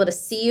want to be able to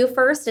see you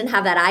first and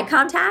have that eye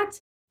contact,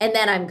 and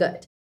then I'm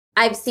good.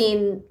 I've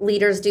seen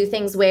leaders do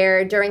things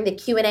where during the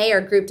Q&A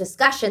or group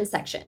discussion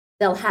section,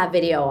 they'll have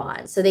video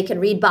on so they can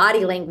read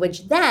body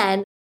language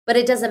then, but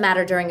it doesn't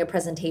matter during a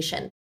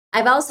presentation.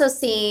 I've also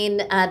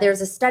seen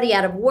there's a study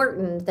out of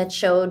Wharton that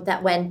showed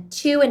that when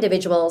two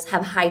individuals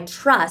have high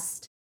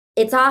trust,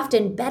 it's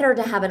often better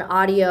to have an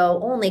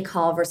audio only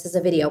call versus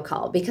a video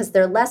call because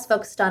they're less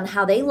focused on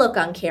how they look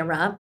on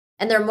camera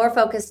and they're more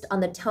focused on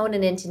the tone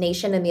and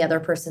intonation in the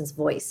other person's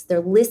voice. They're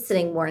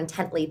listening more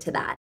intently to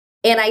that.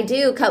 And I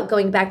do,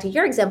 going back to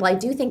your example, I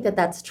do think that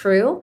that's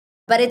true.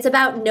 But it's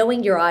about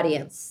knowing your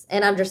audience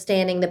and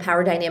understanding the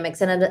power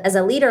dynamics. And as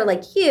a leader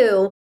like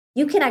you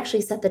can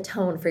actually set the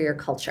tone for your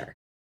culture.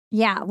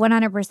 Yeah,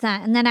 100%.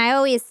 And then I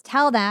always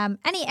tell them,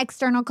 any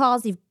external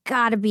calls, you've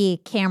got to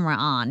be camera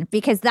on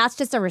because that's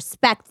just a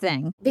respect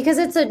thing. Because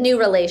it's a new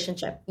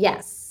relationship.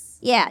 Yes.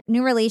 Yeah,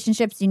 new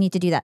relationships, you need to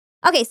do that.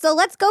 Okay, so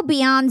let's go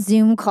beyond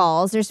Zoom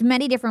calls. There's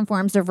many different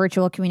forms of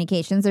virtual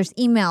communications. There's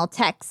email,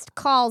 text,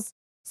 calls.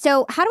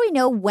 So how do we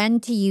know when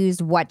to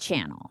use what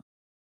channel?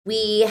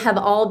 We have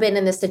all been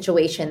in this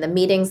situation, the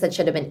meetings that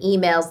should have been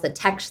emails, the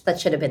texts that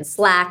should have been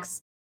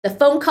Slacks, the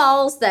phone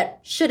calls that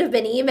should have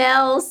been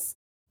emails.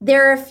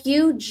 There are a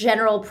few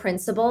general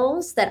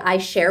principles that I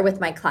share with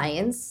my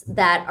clients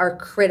that are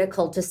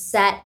critical to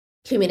set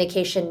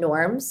communication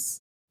norms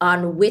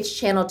on which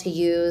channel to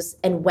use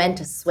and when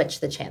to switch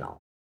the channel.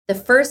 The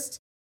first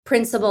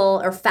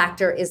principle or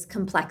factor is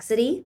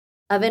complexity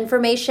of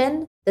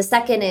information. The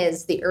second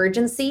is the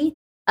urgency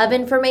of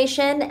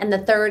information. And the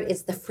third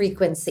is the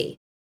frequency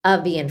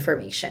of the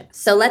information.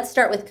 So let's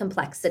start with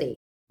complexity.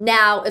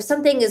 Now, if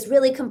something is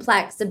really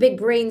complex, a big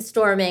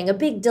brainstorming, a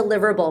big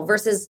deliverable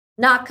versus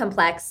not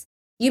complex,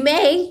 you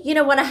may,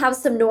 want to have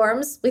some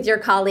norms with your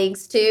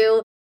colleagues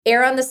to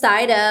err on the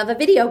side of a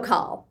video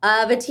call,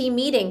 of a team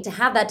meeting to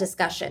have that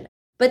discussion.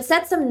 But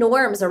set some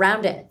norms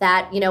around it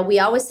that, we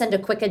always send a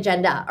quick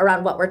agenda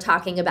around what we're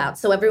talking about.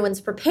 So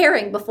everyone's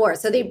preparing before,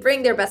 so they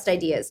bring their best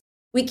ideas.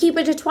 We keep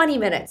it to 20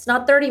 minutes,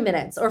 not 30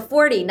 minutes, or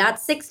 40, not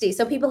 60.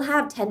 So people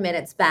have 10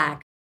 minutes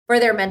back. for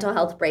their mental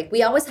health break.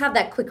 We always have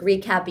that quick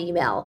recap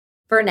email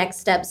for next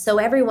steps so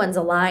everyone's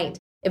aligned.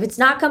 If it's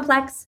not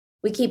complex,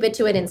 we keep it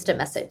to an instant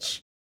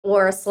message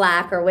or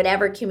Slack or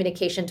whatever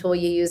communication tool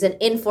you use, an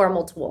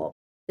informal tool.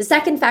 The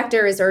second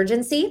factor is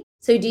urgency.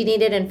 So do you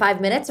need it in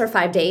 5 minutes or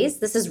 5 days?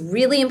 This is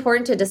really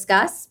important to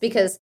discuss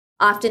because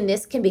often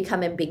this can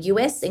become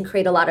ambiguous and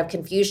create a lot of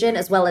confusion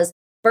as well as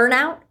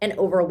burnout and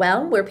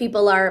overwhelm where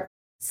people are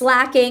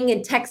slacking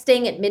and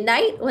texting at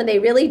midnight when they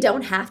really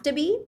don't have to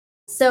be.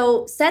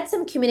 So set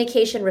some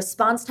communication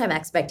response time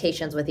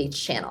expectations with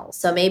each channel.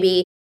 So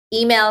maybe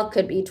email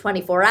could be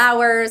 24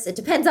 hours. It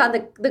depends on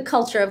the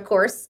culture, of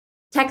course.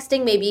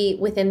 Texting maybe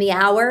within the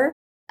hour.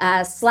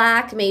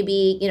 Slack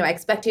maybe,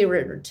 expect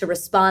you to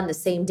respond the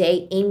same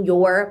day in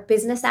your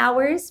business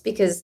hours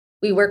because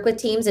we work with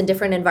teams in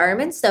different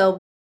environments. So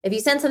if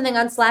you send something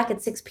on Slack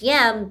at 6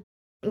 p.m.,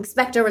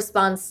 expect a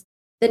response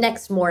the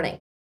next morning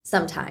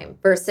sometime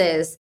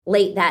versus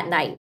late that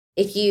night.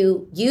 If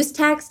you use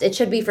text, it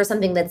should be for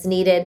something that's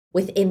needed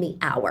within the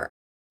hour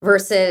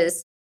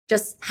versus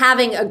just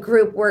having a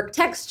group work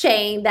text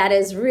chain that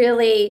is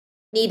really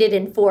needed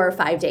in 4 or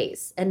 5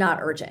 days and not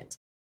urgent.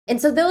 And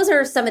so those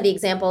are some of the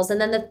examples.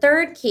 And then the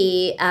third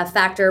key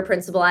factor or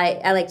principle I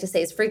like to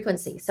say is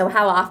frequency. So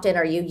how often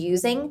are you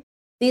using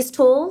these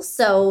tools?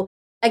 So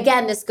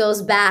again, this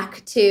goes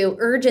back to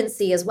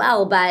urgency as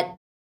well, but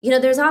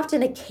there's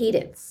often a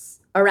cadence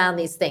around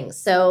these things.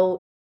 So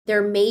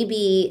there may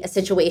be a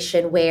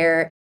situation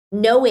where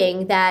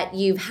knowing that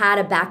you've had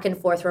a back and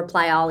forth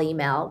reply all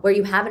email where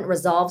you haven't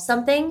resolved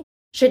something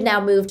should now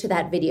move to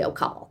that video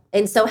call.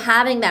 And so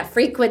having that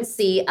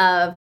frequency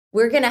of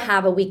we're going to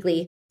have a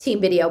weekly team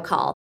video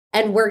call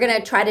and we're going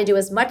to try to do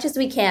as much as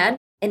we can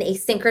in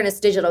asynchronous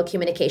digital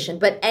communication.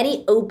 But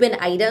any open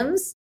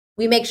items,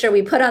 we make sure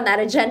we put on that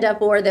agenda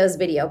for those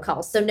video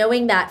calls. So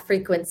knowing that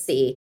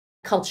frequency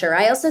culture.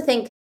 I also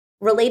think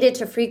related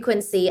to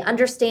frequency,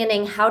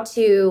 understanding how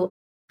to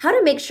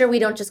make sure we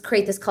don't just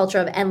create this culture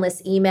of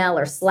endless email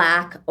or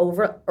Slack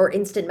or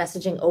instant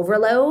messaging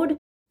overload,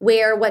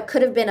 where what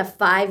could have been a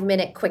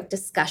 5-minute quick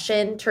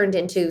discussion turned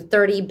into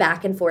 30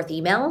 back and forth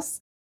emails.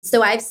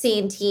 So I've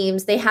seen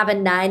teams, they have a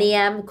 9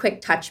 a.m.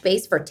 quick touch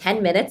base for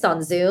 10 minutes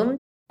on Zoom,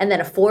 and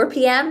then a 4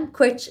 p.m.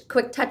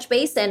 quick touch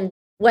base. And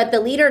what the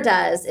leader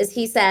does is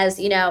he says,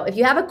 if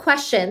you have a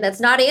question that's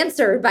not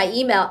answered by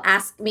email,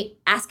 ask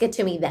it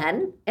to me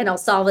then, and I'll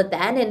solve it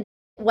then. And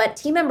what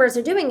team members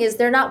are doing is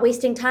they're not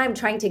wasting time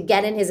trying to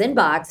get in his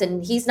inbox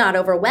and he's not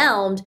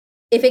overwhelmed.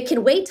 If it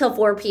can wait till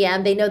 4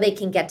 p.m., they know they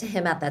can get to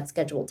him at that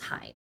scheduled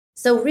time.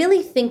 So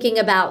really thinking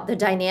about the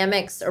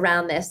dynamics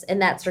around this in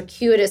that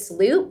circuitous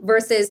loop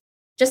versus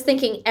just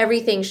thinking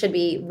everything should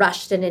be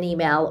rushed in an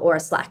email or a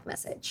Slack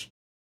message.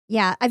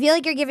 Yeah, I feel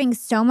like you're giving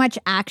so much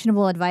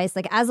actionable advice.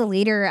 Like as a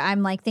leader,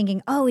 I'm like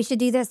thinking, oh, we should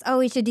do this. Oh,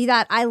 we should do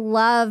that. I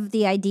love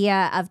the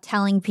idea of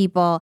telling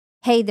people,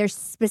 hey, there's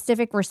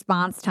specific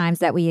response times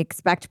that we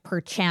expect per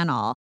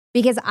channel.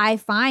 Because I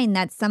find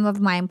that some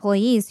of my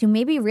employees who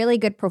may be really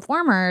good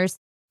performers,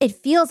 it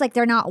feels like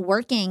they're not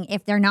working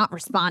if they're not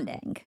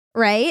responding,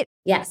 right?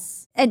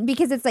 Yes. And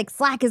because it's like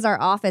Slack is our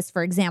office,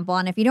 for example.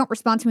 And if you don't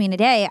respond to me in a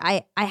day,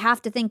 I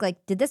have to think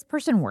like, did this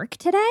person work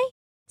today?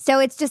 So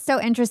it's just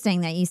so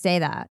interesting that you say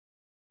that.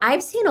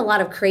 I've seen a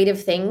lot of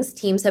creative things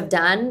teams have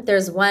done.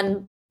 There's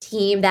one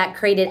team that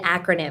created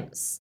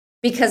acronyms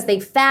because they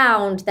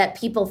found that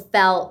people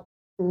felt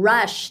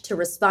rushed to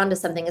respond to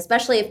something,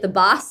 especially if the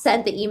boss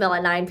sent the email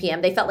at 9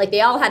 p.m. They felt like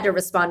they all had to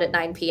respond at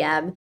 9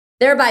 p.m.,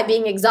 thereby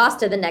being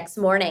exhausted the next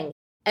morning.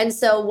 And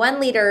so one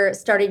leader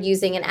started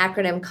using an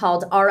acronym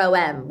called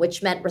ROM,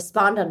 which meant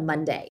respond on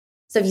Monday.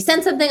 So if you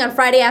send something on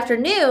Friday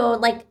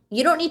afternoon, like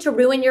you don't need to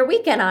ruin your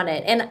weekend on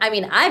it. And I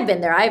mean, I've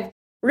been there. I've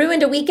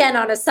ruined a weekend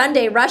on a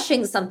Sunday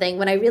rushing something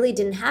when I really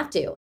didn't have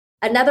to.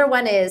 Another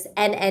one is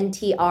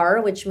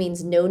NNTR, which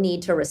means no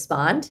need to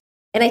respond.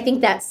 And I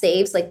think that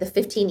saves like the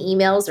 15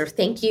 emails or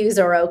thank yous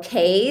or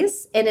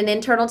okays in an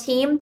internal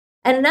team.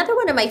 And another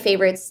one of my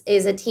favorites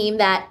is a team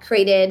that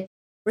created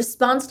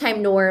response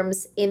time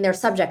norms in their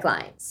subject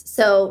lines.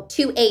 So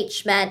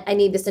 2H meant I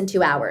need this in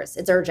 2 hours.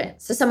 It's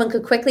urgent. So someone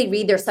could quickly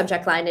read their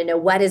subject line and know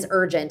what is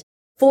urgent.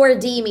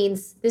 4D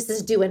means this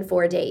is due in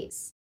 4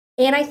 days.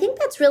 And I think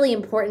that's really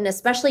important,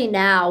 especially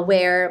now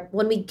where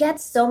when we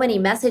get so many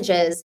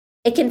messages,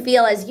 it can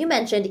feel, as you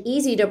mentioned,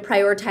 easy to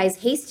prioritize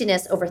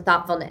hastiness over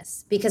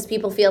thoughtfulness because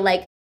people feel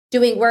like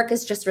doing work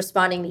is just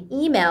responding to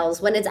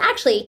emails when it's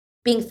actually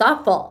being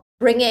thoughtful,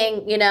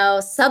 bringing,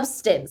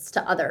 substance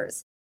to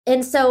others.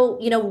 And so,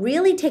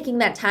 really taking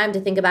that time to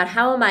think about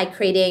how am I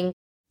creating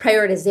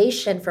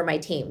prioritization for my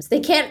teams? They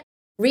can't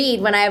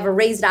read when I have a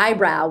raised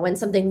eyebrow when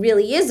something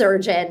really is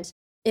urgent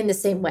in the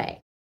same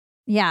way.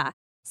 Yeah.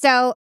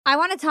 So I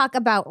want to talk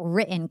about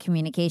written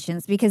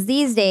communications because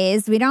these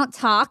days we don't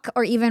talk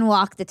or even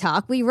walk the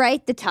talk. We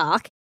write the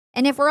talk.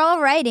 And if we're all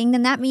writing,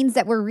 then that means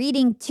that we're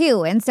reading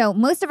too. And so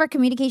most of our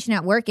communication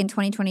at work in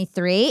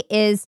 2023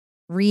 is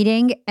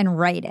reading and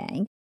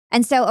writing.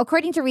 And so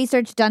according to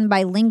research done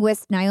by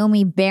linguist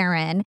Naomi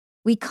Barron,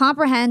 we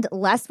comprehend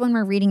less when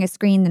we're reading a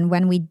screen than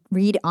when we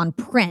read on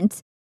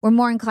print. We're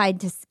more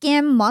inclined to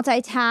skim,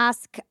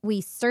 multitask.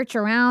 We search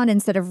around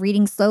instead of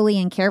reading slowly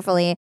and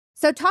carefully.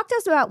 So talk to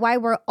us about why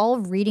we're all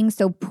reading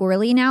so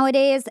poorly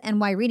nowadays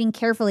and why reading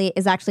carefully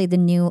is actually the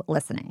new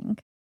listening.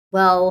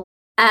 Well,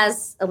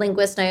 as a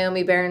linguist,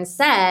 Naomi Barron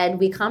said,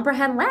 we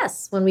comprehend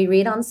less when we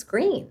read on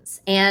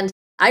screens. And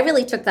I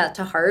really took that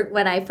to heart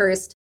when I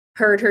first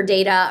heard her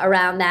data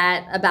around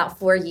that about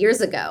 4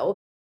 years ago.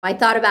 I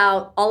thought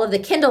about all of the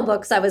Kindle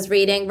books I was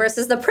reading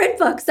versus the print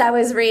books I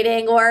was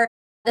reading, or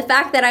the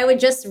fact that I would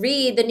just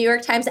read the New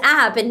York Times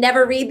app and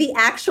never read the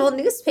actual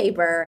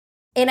newspaper.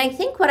 And I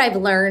think what I've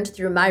learned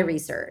through my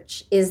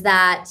research is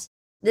that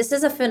this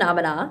is a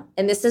phenomena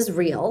and this is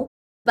real,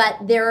 but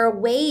there are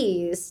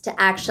ways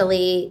to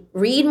actually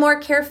read more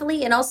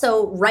carefully and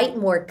also write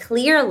more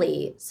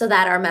clearly so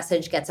that our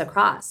message gets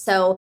across.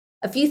 So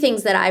a few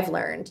things that I've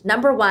learned.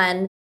 Number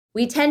one,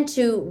 we tend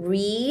to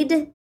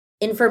read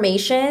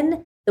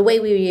information the way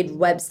we read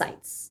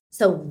websites.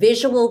 So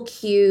visual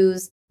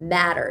cues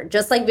matter,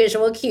 just like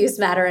visual cues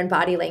matter in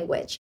body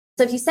language.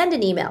 So if you send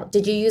an email,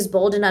 did you use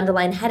bold and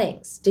underline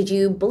headings? Did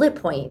you bullet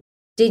point?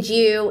 Did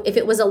you, if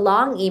it was a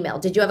long email,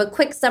 did you have a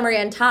quick summary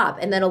on top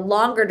and then a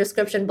longer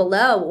description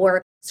below,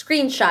 or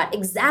screenshot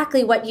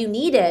exactly what you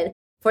needed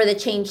for the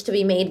change to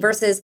be made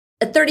versus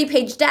a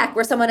 30-page deck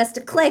where someone has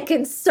to click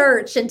and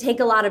search and take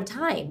a lot of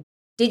time?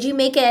 Did you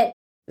make it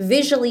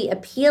visually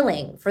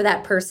appealing for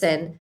that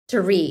person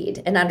to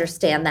read and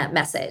understand that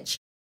message?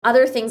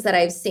 Other things that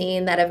I've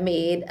seen that have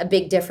made a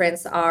big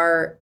difference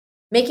are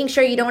making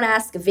sure you don't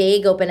ask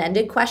vague,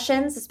 open-ended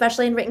questions,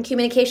 especially in written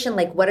communication,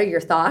 like, what are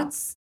your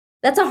thoughts?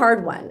 That's a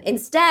hard one.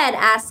 Instead,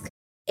 ask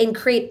and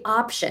create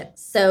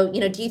options. So,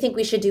 do you think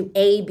we should do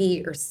A,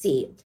 B, or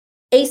C?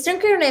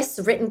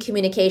 Asynchronous written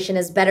communication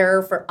is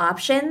better for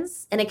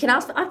options, and it can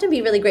also often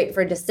be really great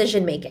for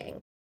decision making.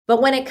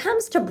 But when it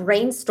comes to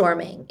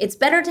brainstorming, it's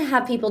better to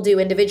have people do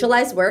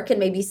individualized work and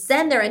maybe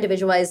send their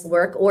individualized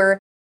work, or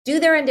do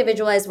their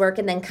individualized work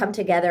and then come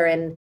together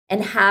and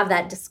have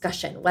that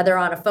discussion, whether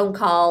on a phone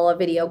call, a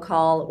video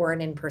call, or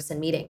an in-person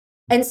meeting.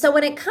 And so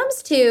when it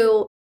comes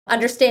to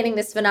understanding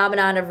this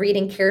phenomenon of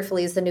reading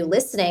carefully as the new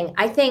listening,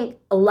 I think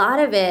a lot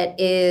of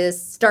it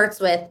starts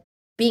with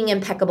being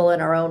impeccable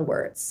in our own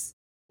words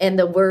and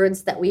the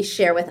words that we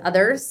share with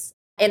others.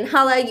 And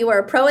Hala, you are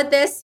a pro at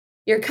this.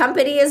 Your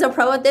company is a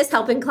pro at this,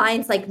 helping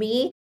clients like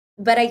me.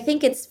 But I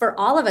think it's for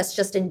all of us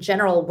just in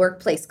general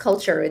workplace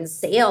culture and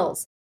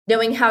sales,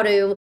 knowing how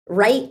to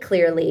write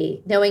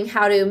clearly, knowing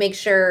how to make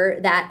sure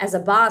that as a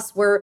boss,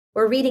 we're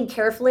reading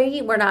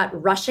carefully. We're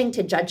not rushing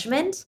to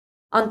judgment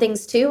on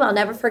things too. I'll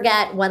never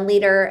forget one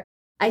leader,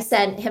 I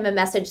sent him a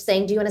message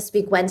saying, do you want to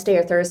speak Wednesday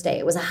or Thursday?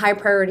 It was a high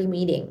priority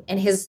meeting. And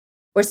his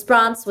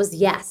response was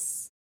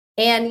yes.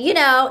 And,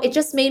 it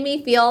just made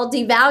me feel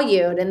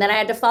devalued. And then I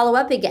had to follow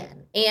up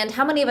again. And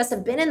how many of us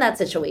have been in that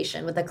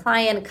situation with a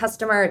client,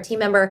 customer, a team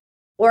member,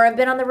 or have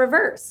been on the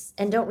reverse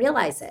and don't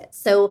realize it?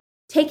 So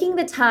taking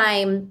the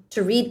time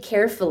to read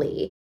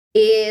carefully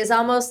is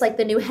almost like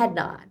the new head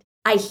nod.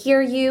 I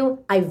hear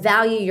you. I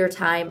value your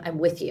time. I'm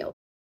with you.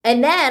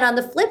 And then on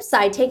the flip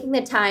side, taking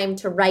the time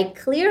to write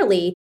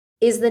clearly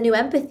is the new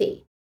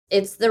empathy.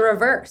 It's the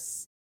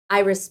reverse. I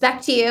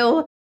respect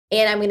you,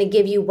 and I'm going to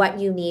give you what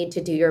you need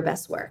to do your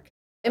best work.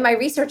 In my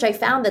research, I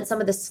found that some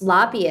of the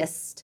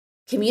sloppiest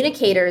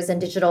communicators in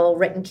digital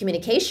written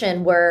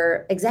communication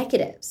were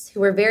executives who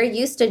were very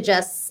used to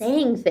just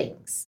saying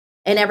things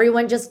and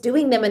everyone just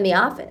doing them in the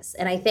office.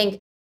 And I think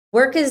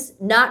work is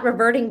not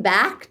reverting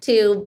back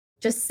to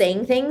just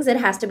saying things. It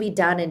has to be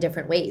done in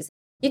different ways.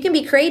 You can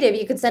be creative.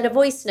 You could send a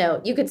voice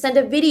note. You could send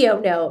a video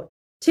note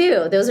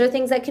too. Those are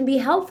things that can be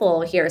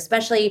helpful here,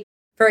 especially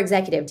for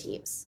executive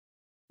teams.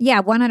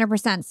 Yeah,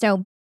 100%.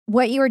 So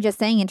what you were just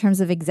saying in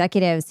terms of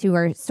executives who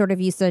are sort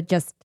of used to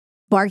just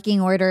barking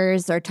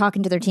orders or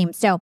talking to their team.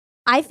 So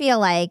I feel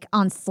like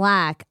on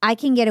Slack, I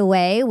can get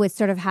away with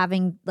sort of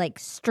having like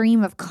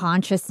stream of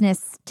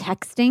consciousness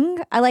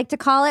texting, I like to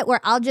call it,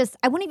 where I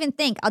won't even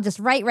think, I'll just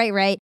write.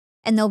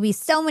 And there'll be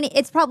so many,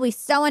 it's probably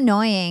so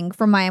annoying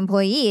for my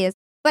employees,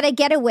 but I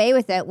get away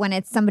with it when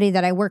it's somebody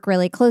that I work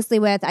really closely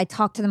with. I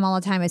talk to them all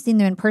the time. I've seen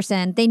them in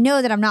person. They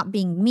know that I'm not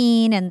being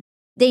mean and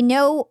they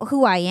know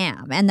who I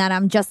am and that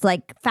I'm just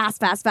like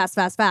fast.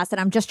 And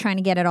I'm just trying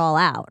to get it all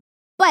out.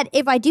 But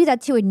if I do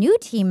that to a new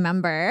team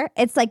member,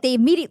 it's like they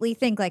immediately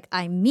think like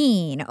I'm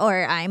mean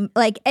or I'm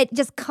like, it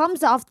just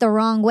comes off the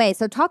wrong way.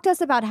 So talk to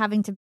us about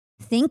having to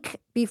think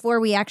before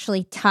we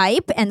actually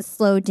type and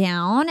slow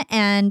down,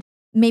 and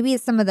maybe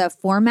some of the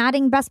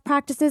formatting best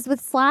practices with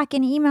Slack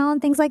and email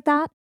and things like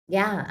that.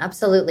 Yeah,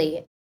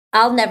 absolutely.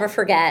 I'll never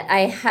forget.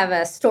 I have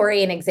a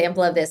story, an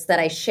example of this that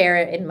I share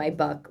in my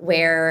book,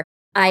 where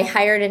I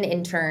hired an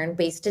intern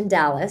based in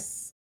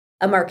Dallas,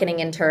 a marketing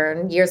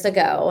intern years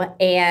ago,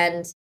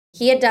 and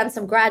he had done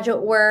some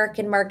graduate work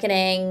in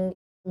marketing.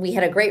 We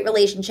had a great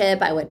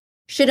relationship. I would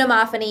shoot him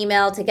off an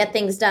email to get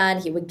things done.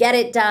 He would get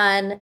it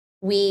done.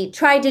 We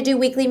tried to do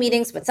weekly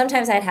meetings, but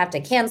sometimes I'd have to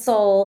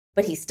cancel,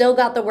 but he still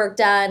got the work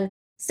done.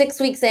 6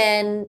 weeks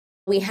in,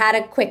 we had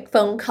a quick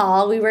phone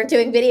call. We weren't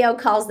doing video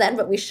calls then,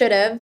 but we should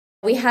have.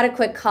 we had a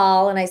quick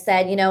call and I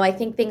said, I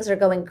think things are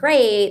going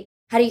great.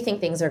 How do you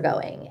think things are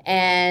going?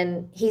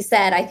 And he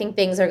said, I think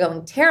things are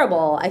going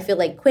terrible. I feel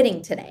like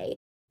quitting today.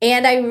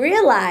 And I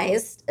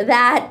realized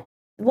that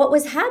what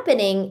was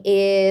happening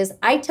is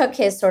I took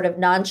his sort of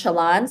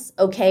nonchalance,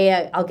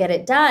 okay, I'll get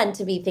it done,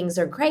 to be things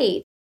are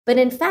great. But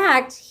in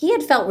fact, he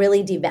had felt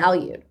really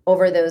devalued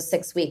over those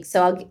 6 weeks.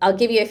 So I'll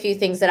give you a few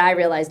things that I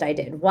realized I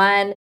did.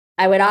 One,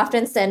 I would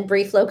often send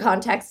brief, low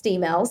context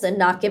emails and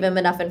not give him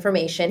enough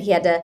information. He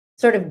had to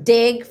sort of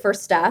dig for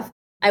stuff.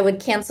 I would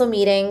cancel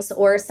meetings,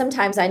 or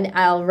sometimes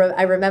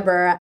I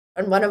remember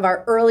on one of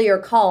our earlier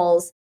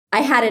calls,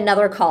 I had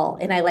another call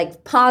and I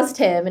paused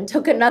him and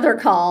took another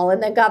call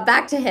and then got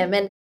back to him.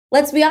 And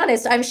let's be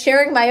honest, I'm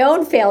sharing my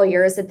own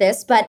failures at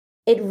this, but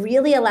it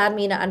really allowed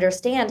me to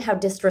understand how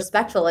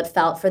disrespectful it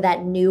felt for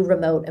that new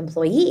remote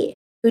employee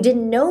who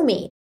didn't know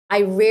me.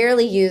 I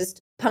rarely used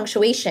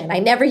punctuation. I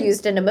never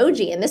used an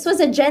emoji. And this was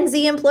a Gen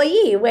Z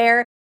employee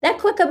where that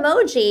quick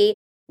emoji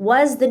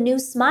was the new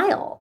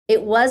smile.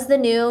 It was the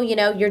new,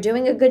 you're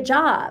doing a good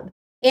job.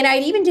 And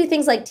I'd even do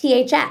things like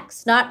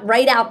THX, not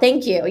write out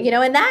thank you,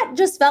 and that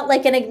just felt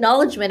like an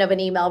acknowledgement of an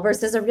email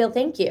versus a real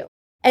thank you.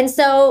 And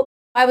so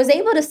I was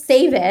able to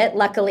save it,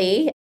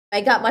 luckily.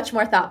 I got much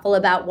more thoughtful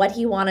about what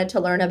he wanted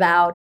to learn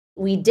about.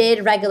 We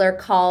did regular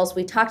calls.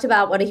 We talked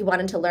about what he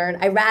wanted to learn.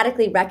 I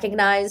radically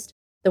recognized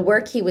the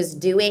work he was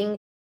doing.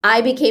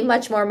 I became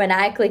much more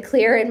maniacally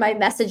clear in my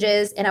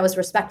messages, and I was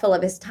respectful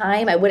of his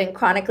time. I wouldn't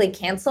chronically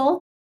cancel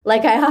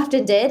like I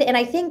often did. And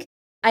I think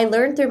I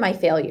learned through my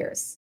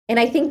failures. And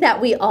I think that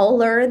we all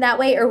learn that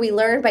way, or we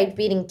learn by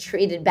being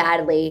treated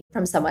badly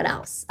from someone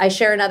else. I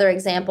share another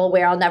example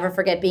where I'll never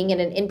forget being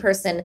in an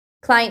in-person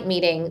client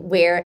meeting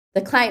where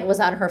the client was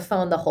on her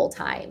phone the whole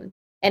time.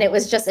 And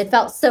it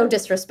felt so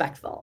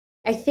disrespectful.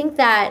 I think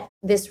that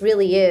this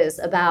really is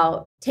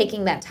about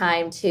taking that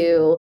time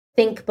to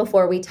think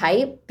before we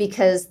type,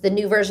 because the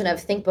new version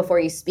of think before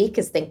you speak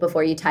is think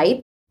before you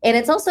type. And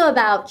it's also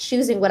about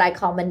choosing what I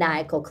call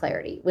maniacal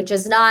clarity, which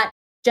is not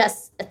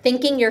just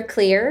thinking you're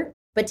clear,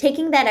 but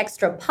taking that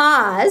extra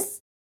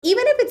pause,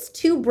 even if it's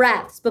 2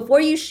 breaths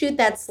before you shoot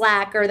that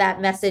Slack or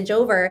that message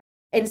over,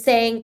 and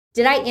saying,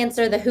 did I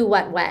answer the who,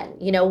 what, when?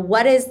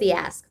 What is the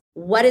ask?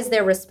 What is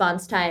their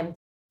response time?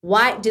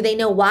 Why do they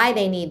know why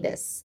they need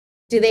this?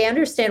 Do they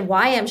understand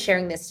why I'm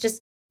sharing this?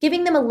 Just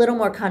giving them a little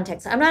more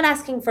context. I'm not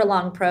asking for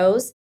long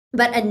prose,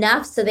 but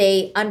enough so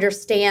they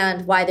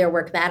understand why their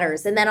work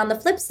matters. And then on the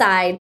flip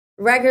side,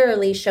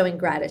 regularly showing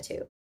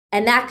gratitude.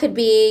 And that could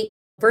be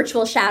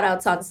virtual shout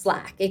outs on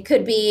Slack. It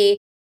could be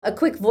a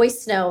quick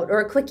voice note or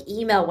a quick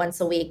email once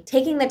a week,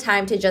 taking the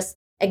time to just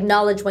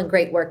acknowledge when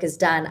great work is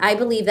done. I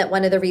believe that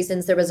one of the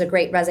reasons there was a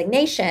great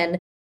resignation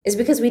is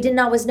because we didn't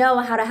always know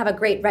how to have a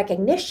great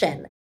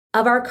recognition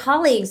of our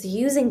colleagues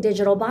using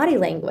digital body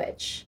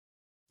language.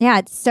 Yeah,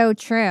 it's so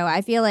true.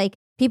 I feel like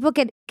people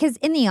could, because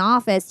in the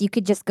office, you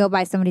could just go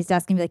by somebody's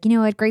desk and be like,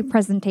 what, great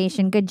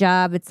presentation, good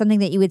job. It's something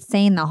that you would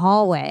say in the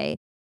hallway.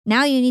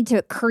 Now you need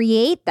to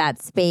create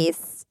that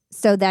space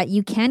so that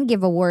you can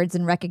give awards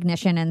and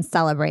recognition and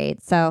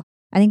celebrate. So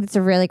I think that's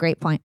a really great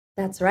point.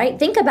 That's right.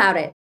 Think about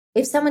it.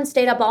 If someone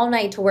stayed up all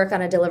night to work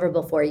on a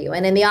deliverable for you,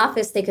 and in the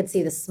office, they could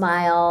see the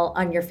smile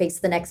on your face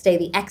the next day,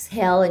 the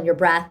exhale in your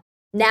breath.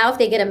 Now, if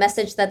they get a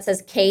message that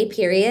says K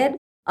period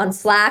on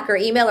Slack or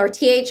email or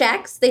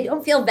THX, they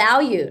don't feel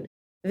valued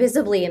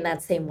visibly in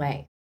that same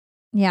way.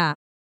 Yeah.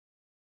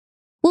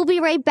 We'll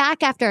be right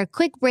back after a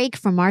quick break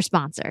from our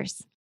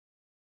sponsors.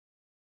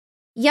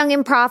 Young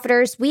and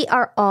profiters, we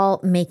are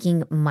all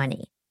making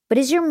money. But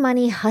is your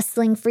money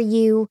hustling for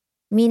you?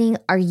 Meaning,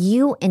 are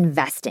you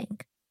investing?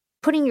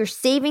 Putting your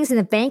savings in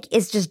the bank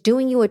is just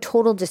doing you a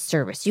total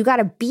disservice. You got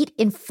to beat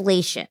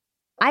inflation.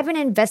 I've been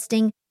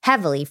investing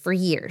heavily for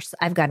years.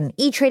 I've got an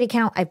E-Trade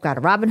account. I've got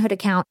a Robinhood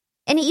account.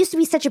 And it used to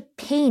be such a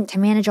pain to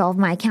manage all of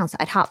my accounts.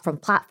 I'd hop from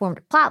platform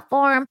to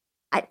platform.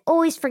 I'd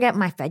always forget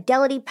my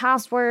Fidelity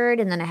password,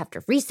 and then I have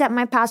to reset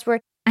my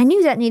password. I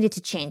knew that needed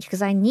to change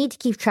because I need to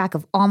keep track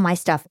of all my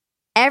stuff.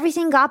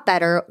 Everything got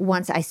better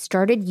once I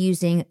started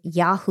using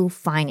Yahoo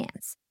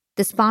Finance,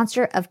 the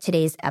sponsor of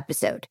today's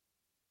episode.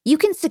 You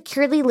can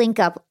securely link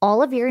up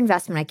all of your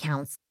investment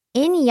accounts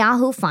in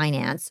Yahoo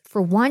Finance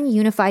for one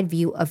unified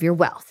view of your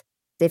wealth.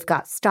 They've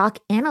got stock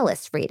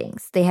analyst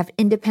ratings. They have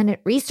independent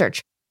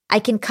research. I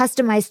can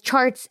customize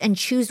charts and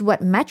choose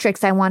what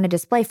metrics I want to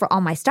display for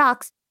all my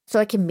stocks so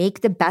I can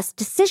make the best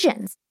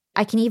decisions.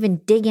 I can even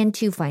dig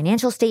into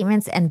financial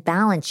statements and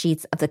balance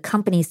sheets of the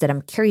companies that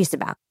I'm curious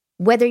about.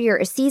 Whether you're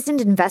a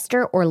seasoned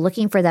investor or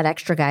looking for that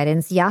extra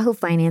guidance, Yahoo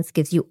Finance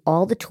gives you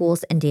all the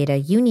tools and data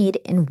you need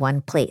in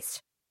one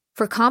place.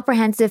 For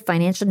comprehensive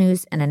financial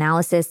news and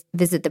analysis,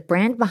 visit the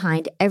brand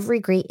behind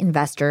every great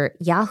investor,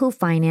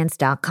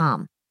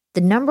 yahoofinance.com,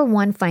 the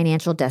 #1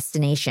 financial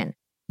destination,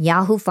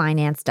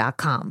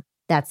 yahoofinance.com.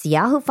 That's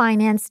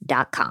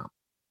yahoofinance.com.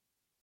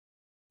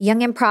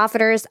 Young and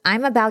profiters,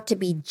 I'm about to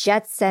be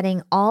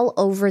jet-setting all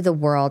over the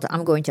world.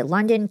 I'm going to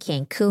London,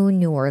 Cancun,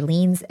 New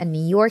Orleans, and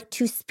New York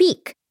to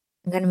speak.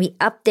 I'm going to be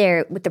up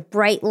there with the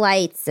bright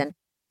lights, and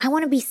I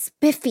want to be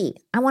spiffy.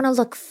 I want to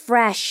look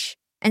fresh.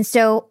 And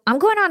so I'm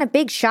going on a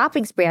big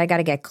shopping spree. I got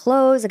to get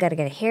clothes. I got to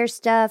get hair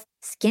stuff,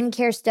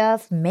 skincare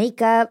stuff,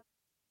 makeup.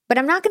 But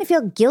I'm not going to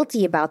feel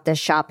guilty about this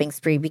shopping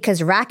spree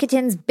because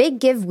Rakuten's Big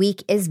Give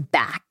Week is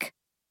back.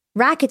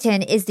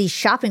 Rakuten is the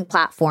shopping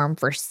platform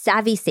for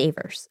savvy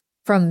savers.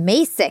 From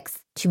May 6th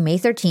to May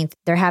 13th,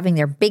 they're having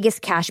their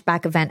biggest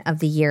cashback event of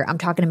the year. I'm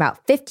talking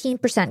about 15%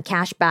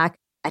 cashback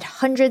at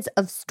hundreds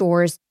of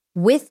stores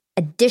with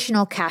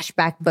additional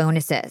cashback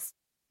bonuses.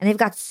 And they've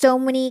got so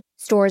many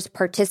stores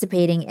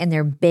participating in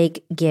their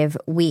Big Give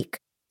Week.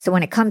 So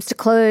when it comes to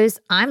clothes,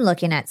 I'm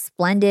looking at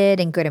Splendid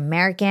and Good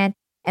American.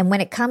 And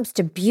when it comes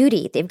to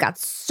beauty, they've got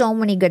so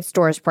many good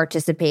stores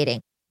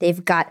participating.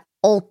 They've got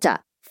Ulta,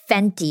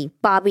 Fenty,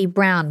 Bobbi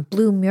Brown,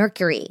 Blue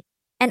Mercury,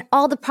 and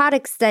all the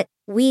products that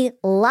we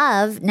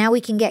love. Now we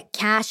can get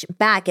cash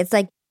back. It's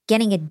like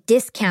getting a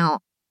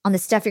discount on the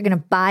stuff you're going to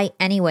buy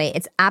anyway.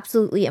 It's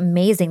absolutely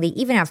amazing. They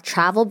even have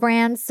travel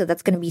brands, so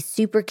that's going to be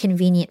super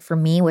convenient for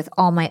me with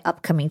all my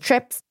upcoming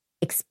trips.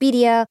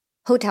 Expedia,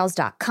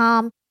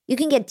 Hotels.com. You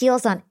can get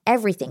deals on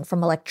everything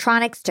from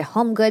electronics to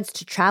home goods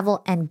to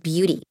travel and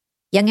beauty.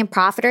 Young and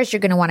profiters, you're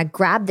going to want to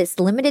grab this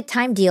limited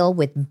time deal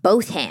with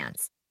both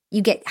hands.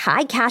 You get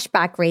high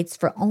cashback rates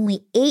for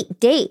only 8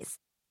 days.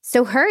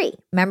 So hurry.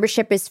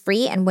 Membership is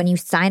free, and when you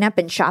sign up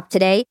and shop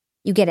today,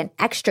 you get an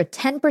extra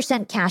 10%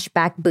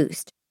 cashback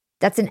boost.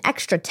 That's an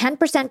extra 10%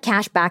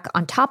 cashback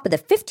on top of the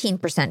 15%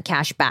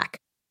 cashback.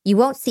 You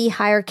won't see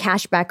higher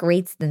cashback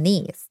rates than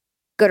these.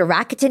 Go to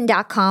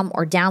Rakuten.com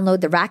or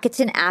download the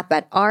Rakuten app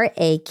at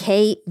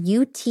Rakuten.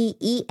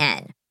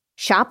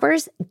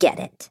 Shoppers get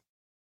it.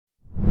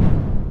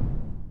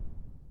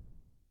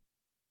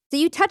 So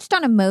you touched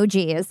on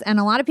emojis, and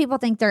a lot of people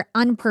think they're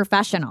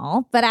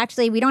unprofessional, but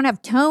actually we don't have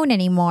tone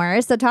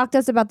anymore. So talk to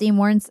us about the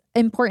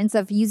importance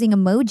of using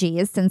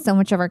emojis since so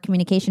much of our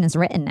communication is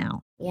written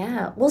now.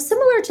 Yeah. Well,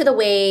 similar to the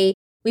way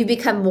we've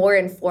become more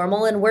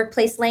informal in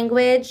workplace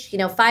language.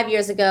 5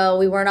 years ago,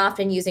 we weren't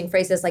often using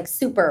phrases like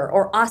super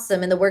or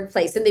awesome in the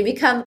workplace, and they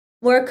become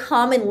more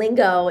common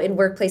lingo in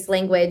workplace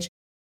language.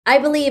 I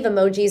believe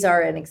emojis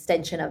are an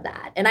extension of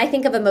that. And I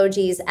think of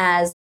emojis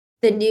as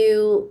the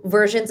new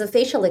versions of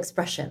facial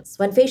expressions.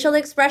 When facial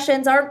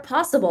expressions aren't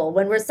possible,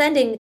 when we're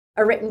sending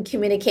a written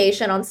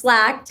communication on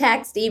Slack,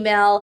 text,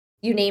 email,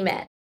 you name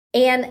it.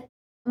 And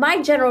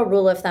my general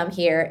rule of thumb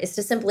here is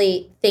to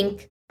simply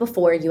think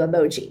before you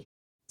emoji.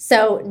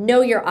 So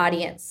know your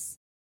audience.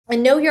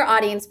 And know your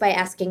audience by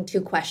asking 2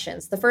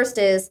 questions. The first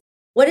is,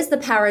 what is the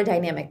power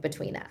dynamic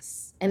between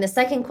us? And the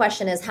second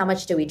question is, how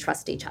much do we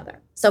trust each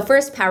other? So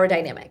first, power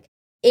dynamic.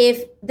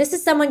 If this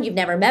is someone you've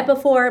never met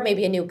before,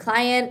 maybe a new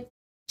client,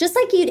 just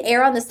like you'd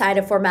err on the side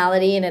of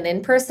formality in an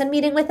in-person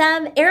meeting with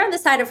them, err on the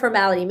side of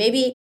formality.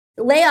 Maybe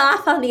lay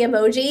off on the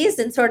emojis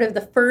in sort of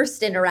the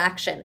first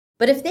interaction.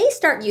 But if they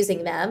start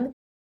using them,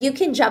 you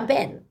can jump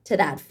in to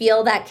that,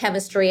 feel that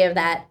chemistry of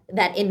that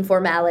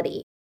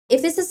informality.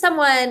 If this is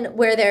someone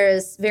where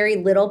there's very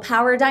little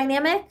power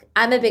dynamic,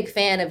 I'm a big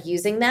fan of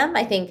using them.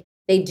 I think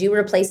they do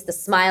replace the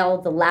smile,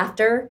 the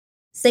laughter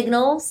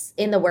signals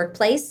in the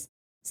workplace.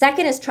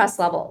 Second is trust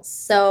levels.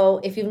 So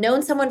if you've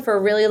known someone for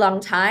a really long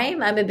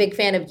time, I'm a big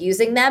fan of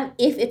using them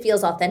if it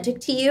feels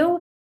authentic to you.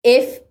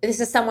 If this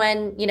is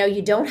someone,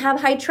 you don't have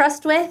high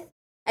trust with,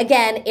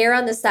 again, err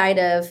on the side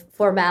of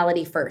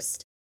formality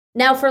first.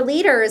 Now for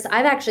leaders,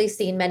 I've actually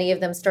seen many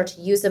of them start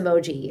to use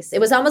emojis. It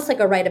was almost like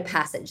a rite of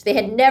passage. They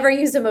had never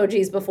used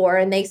emojis before,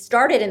 and they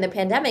started in the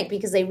pandemic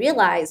because they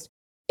realized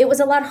it was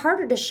a lot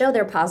harder to show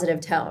their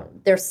positive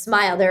tone, their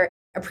smile, their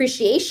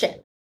appreciation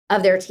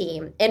of their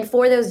team. And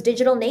for those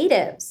digital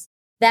natives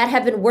that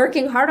have been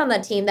working hard on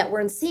that team that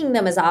weren't seeing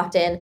them as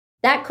often,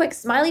 that quick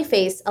smiley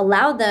face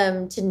allowed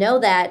them to know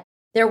that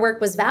their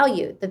work was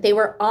valued, that they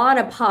were on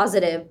a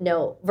positive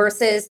note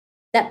versus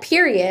that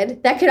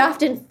period that could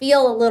often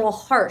feel a little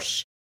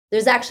harsh.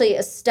 There's actually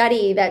a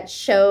study that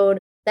showed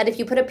that if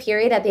you put a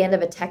period at the end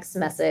of a text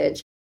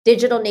message,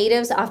 digital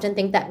natives often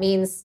think that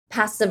means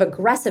passive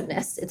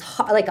aggressiveness. It's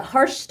like a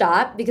harsh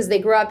stop because they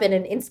grew up in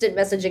an instant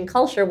messaging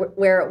culture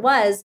where it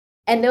was.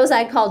 And those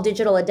I call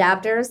digital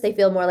adapters, they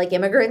feel more like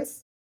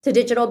immigrants to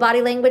digital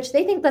body language.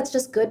 They think that's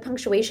just good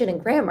punctuation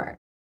and grammar.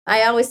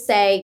 I always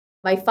say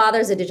my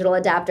father's a digital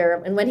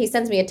adapter. And when he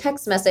sends me a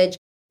text message,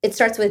 it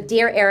starts with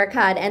Dear Erica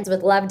and ends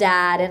with Love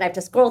Dad. And I have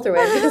to scroll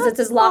through it because it's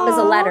as long as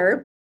a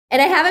letter.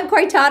 And I haven't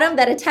quite taught him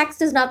that a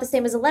text is not the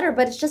same as a letter,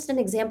 but it's just an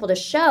example to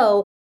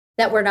show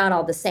that we're not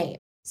all the same.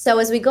 So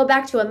as we go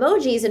back to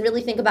emojis and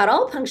really think about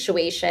all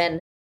punctuation,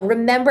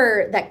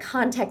 remember that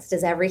context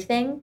is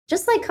everything,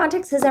 just like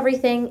context is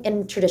everything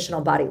in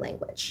traditional body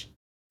language.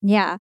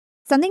 Yeah.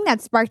 Something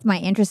that sparked my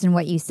interest in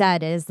what you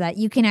said is that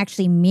you can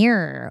actually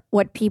mirror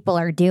what people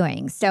are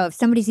doing. So if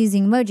somebody's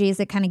using emojis,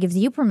 it kind of gives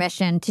you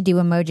permission to do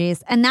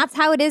emojis. And that's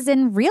how it is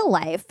in real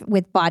life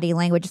with body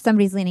language. If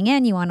somebody's leaning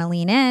in, you want to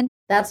lean in.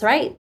 That's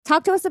right.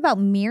 Talk to us about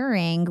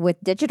mirroring with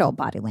digital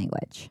body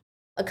language.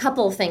 A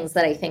couple of things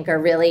that I think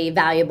are really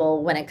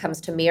valuable when it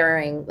comes to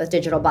mirroring with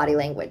digital body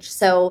language.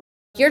 So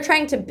if you're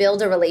trying to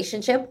build a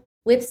relationship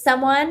with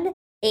someone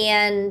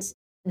and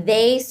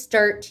they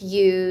start to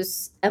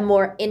use a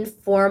more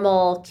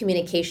informal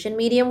communication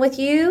medium with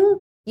you,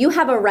 you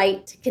have a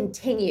right to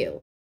continue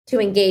to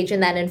engage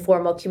in that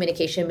informal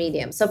communication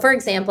medium. So for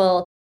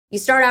example, you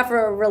start off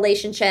a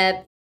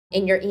relationship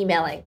and you're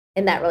emailing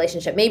in that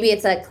relationship. Maybe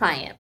it's a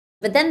client,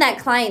 but then that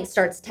client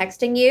starts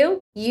texting you.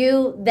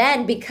 You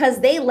then,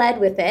 because they led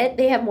with it,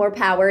 they have more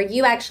power.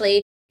 You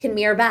actually can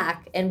mirror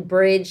back and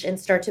bridge and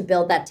start to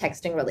build that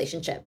texting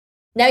relationship.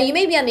 Now, you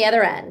may be on the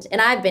other end, and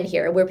I've been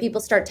here where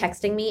people start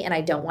texting me and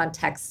I don't want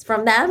texts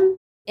from them.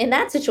 In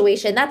that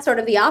situation, that's sort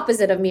of the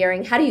opposite of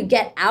mirroring. How do you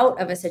get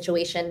out of a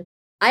situation?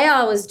 I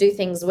always do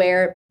things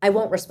where I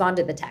won't respond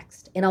to the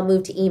text and I'll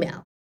move to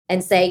email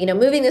and say,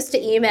 moving this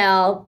to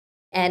email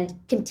and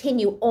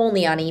continue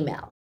only on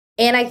email.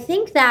 And I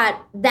think that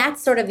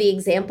that's sort of the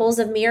examples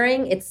of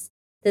mirroring. It's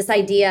this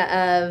idea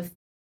of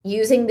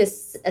using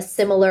a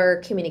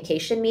similar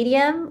communication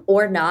medium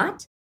or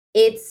not.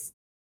 It's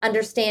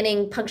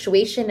understanding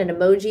punctuation and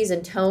emojis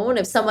and tone.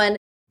 If someone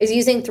is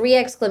using 3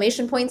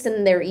 exclamation points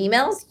in their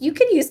emails, you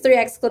can use 3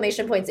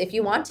 exclamation points if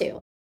you want to.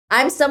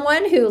 I'm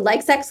someone who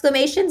likes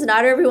exclamations.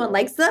 Not everyone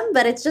likes them,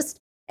 but it's just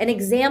an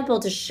example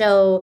to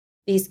show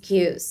these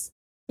cues.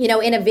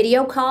 In a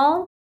video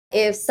call,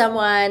 if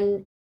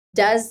someone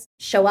does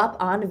show up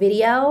on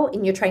video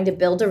and you're trying to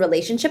build a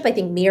relationship, I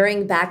think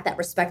mirroring back that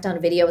respect on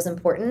video is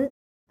important.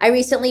 I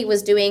recently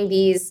was doing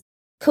these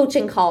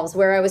coaching calls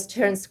where I was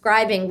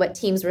transcribing what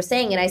teams were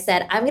saying. And I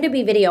said, I'm going to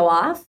be video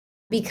off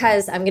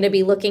because I'm going to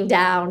be looking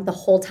down the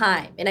whole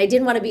time. And I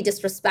didn't want to be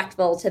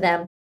disrespectful to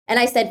them. And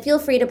I said, feel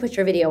free to put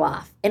your video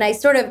off. And I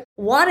sort of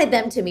wanted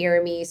them to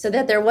mirror me so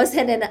that there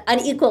wasn't an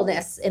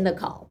unequalness in the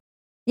call.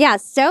 Yeah,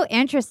 so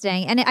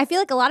interesting. And I feel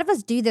like a lot of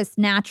us do this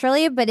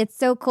naturally, but it's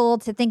so cool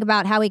to think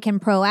about how we can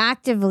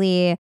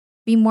proactively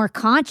be more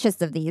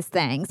conscious of these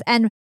things.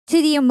 And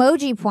to the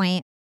emoji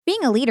point,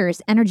 being a leader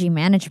is energy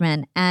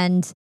management,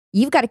 and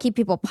you've got to keep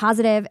people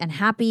positive and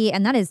happy.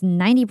 And that is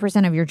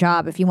 90% of your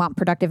job if you want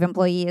productive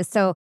employees.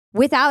 So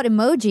without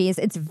emojis,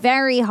 it's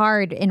very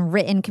hard in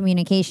written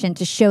communication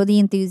to show the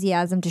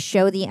enthusiasm, to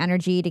show the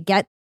energy, to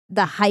get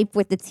the hype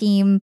with the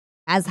team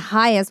as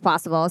high as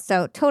possible.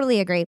 So totally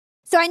agree.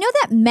 So I know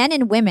that men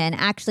and women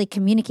actually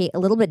communicate a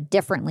little bit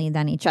differently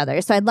than each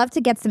other. So I'd love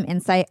to get some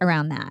insight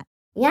around that.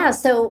 Yeah.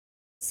 So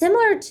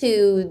similar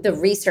to the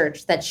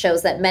research that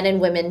shows that men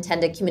and women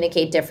tend to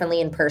communicate differently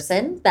in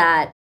person,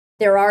 that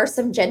there are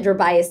some gender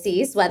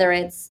biases, whether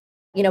it's,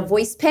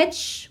 voice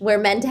pitch, where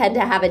men tend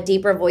to have a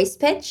deeper voice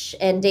pitch,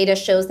 and data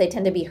shows they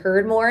tend to be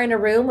heard more in a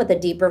room with a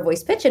deeper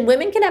voice pitch. And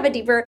women can have a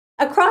deeper,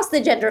 across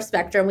the gender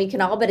spectrum, we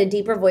can all, but a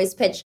deeper voice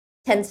pitch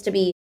tends to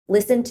be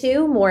listened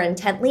to more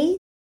intently.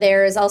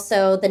 There's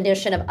also the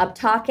notion of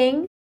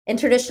up-talking in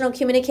traditional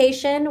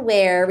communication,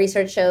 where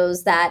research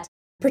shows that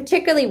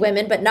particularly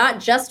women, but not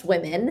just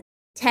women,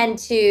 tend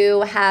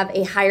to have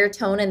a higher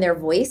tone in their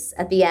voice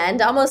at the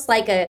end, almost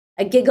like a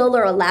giggle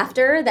or a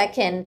laughter that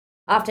can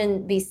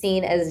often be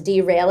seen as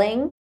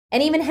derailing.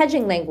 And even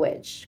hedging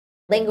language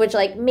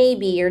like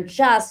maybe or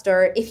just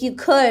or if you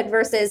could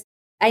versus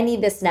I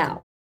need this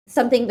now.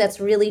 Something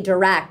that's really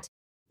direct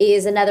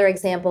is another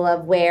example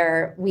of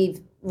where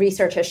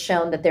research has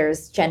shown that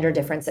there's gender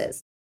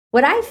differences.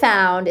 What I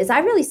found is I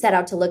really set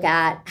out to look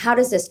at how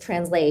does this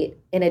translate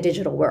in a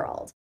digital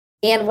world?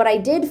 And what I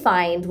did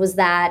find was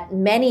that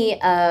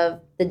many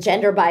of the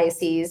gender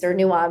biases or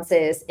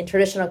nuances in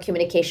traditional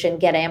communication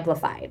get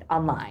amplified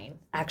online,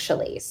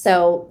 actually.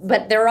 So,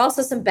 but there are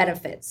also some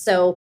benefits.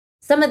 So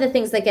some of the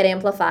things that get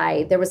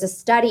amplified, there was a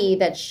study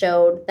that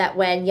showed that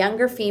when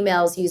younger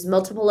females use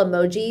multiple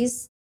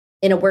emojis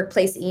in a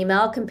workplace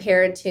email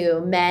compared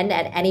to men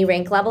at any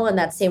rank level in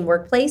that same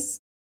workplace,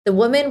 the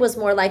woman was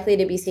more likely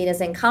to be seen as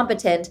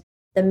incompetent.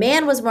 The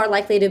man was more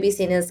likely to be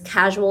seen as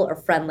casual or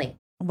friendly.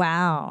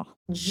 Wow.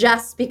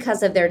 Just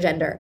because of their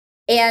gender.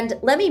 And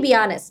let me be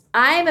honest,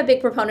 I'm a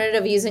big proponent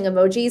of using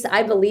emojis.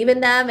 I believe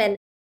in them. And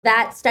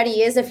that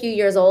study is a few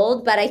years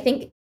old, but I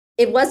think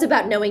it was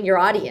about knowing your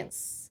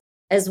audience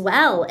as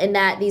well, and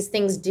that these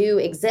things do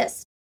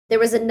exist. There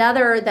was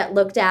another that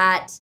looked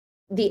at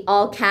the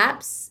all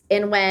caps,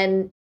 and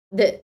when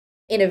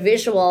in a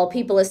visual,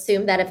 people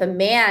assume that if a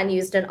man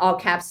used an all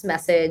caps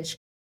message,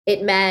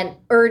 it meant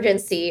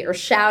urgency or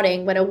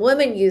shouting. When a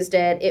woman used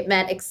it, it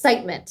meant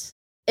excitement.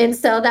 And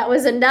so that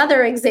was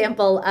another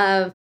example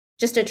of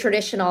just a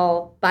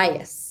traditional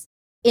bias.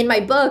 In my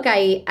book,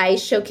 I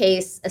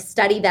showcase a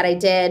study that I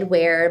did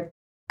where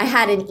I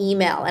had an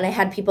email and I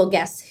had people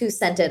guess who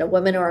sent it, a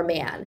woman or a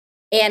man.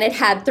 And it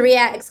had 3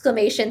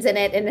 exclamations in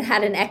it and it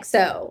had an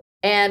XO.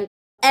 And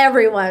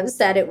everyone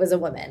said it was a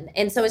woman.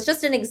 And so it's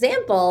just an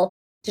example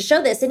to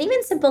show this. And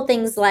even simple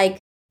things like,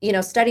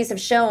 studies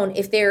have shown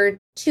if there are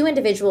 2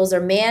 individuals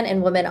or man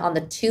and woman on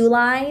the to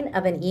line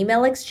of an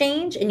email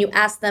exchange, and you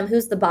ask them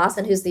who's the boss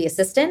and who's the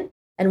assistant,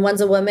 and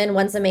one's a woman,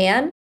 one's a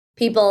man,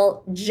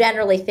 people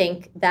generally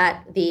think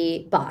that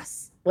the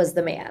boss was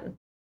the man,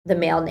 the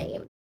male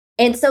name.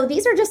 And so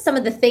these are just some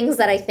of the things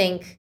that I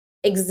think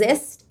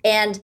exist.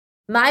 And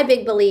my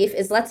big belief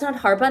is let's not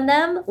harp on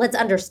them, let's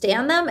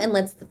understand them, and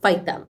let's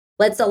fight them.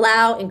 Let's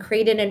allow and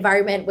create an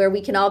environment where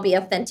we can all be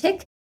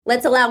authentic.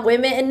 Let's allow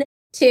women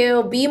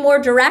to be more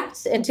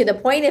direct and to the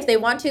point if they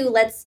want to.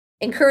 Let's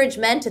encourage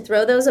men to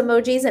throw those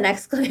emojis and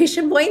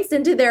exclamation points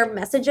into their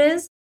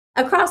messages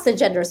across the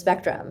gender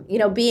spectrum.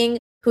 Being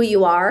who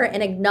you are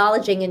and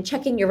acknowledging and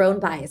checking your own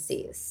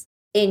biases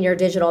in your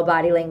digital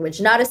body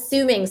language, not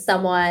assuming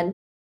someone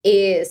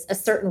is a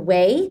certain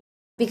way,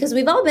 because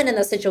we've all been in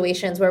those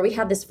situations where we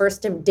have this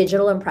first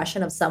digital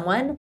impression of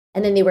someone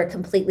and then they were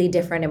completely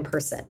different in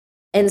person.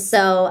 And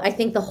so I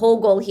think the whole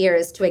goal here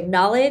is to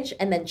acknowledge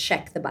and then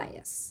check the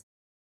bias.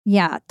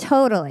 Yeah,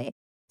 totally.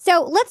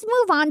 So let's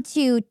move on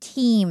to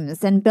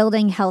teams and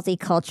building healthy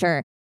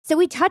culture. So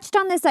we touched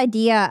on this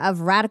idea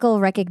of radical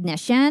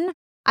recognition.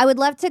 I would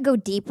love to go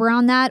deeper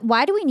on that.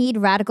 Why do we need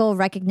radical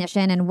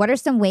recognition, and what are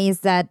some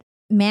ways that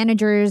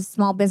managers,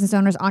 small business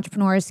owners,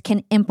 entrepreneurs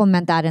can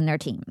implement that in their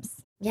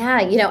teams? Yeah,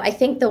 I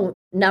think the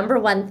number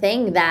one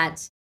thing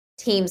that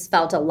teams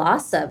felt a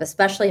loss of,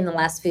 especially in the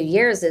last few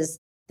years, is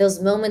those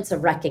moments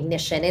of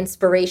recognition,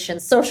 inspiration,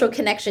 social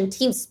connection,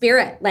 team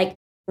spirit, like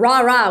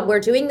rah, we're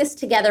doing this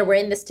together, we're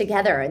in this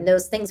together. And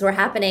those things were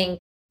happening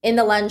in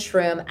the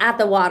lunchroom, at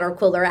the water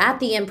cooler,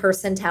 at the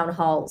in-person town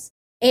halls.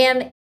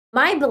 And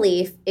my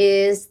belief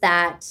is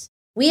that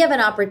we have an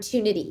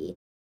opportunity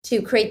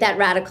to create that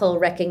radical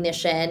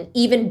recognition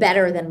even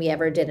better than we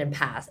ever did in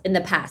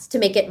the past, to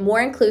make it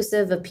more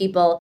inclusive of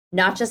people,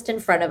 not just in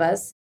front of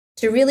us,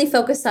 to really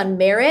focus on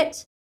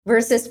merit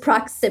versus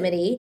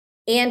proximity,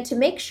 and to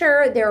make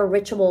sure there are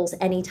rituals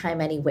anytime,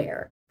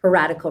 anywhere for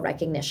radical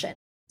recognition.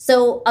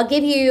 So I'll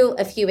give you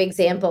a few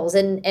examples,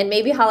 and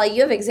maybe Hala,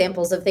 you have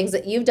examples of things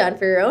that you've done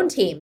for your own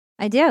team.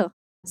 I do.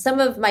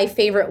 Some of my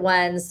favorite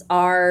ones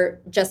are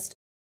just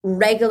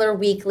regular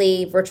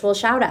weekly virtual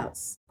shout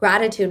outs,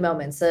 gratitude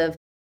moments of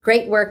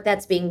great work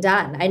that's being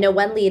done. I know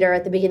one leader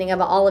at the beginning of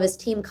all of his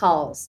team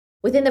calls,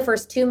 within the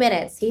first 2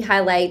 minutes, he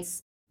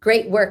highlights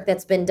great work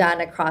that's been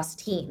done across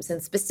teams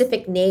and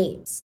specific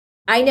names.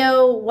 I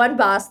know one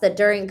boss that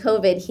during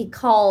COVID, he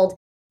called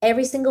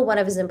every single one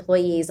of his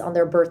employees on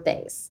their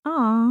birthdays.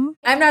 Aww.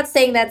 I'm not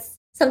saying that's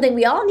something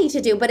we all need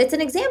to do, but it's an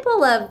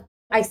example of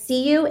I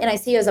see you and I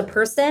see you as a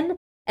person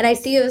and I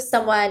see you as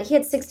someone. He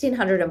had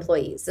 1,600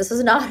 employees. This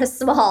was not a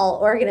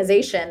small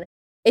organization.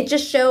 It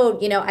just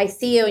showed, I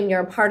see you and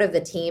you're a part of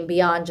the team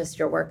beyond just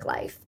your work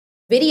life.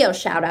 Video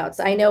shout outs.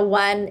 I know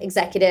one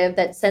executive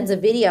that sends a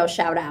video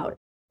shout out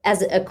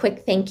as a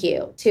quick thank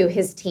you to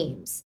his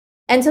teams.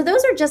 And so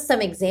those are just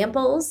some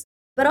examples,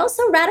 but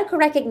also radical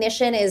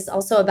recognition is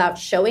also about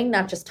showing,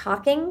 not just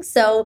talking.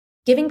 So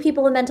giving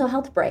people a mental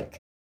health break.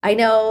 I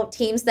know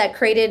teams that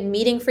created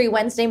meeting-free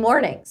Wednesday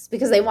mornings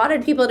because they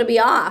wanted people to be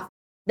off.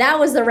 That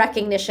was the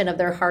recognition of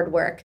their hard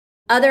work.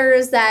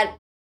 Others that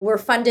were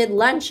funded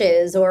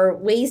lunches or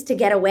ways to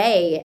get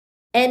away.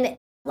 And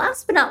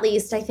last but not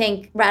least, I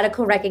think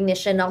radical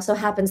recognition also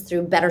happens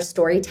through better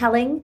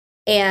storytelling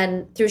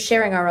and through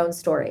sharing our own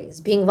stories,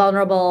 being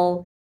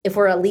vulnerable if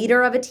we're a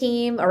leader of a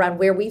team around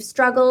where we've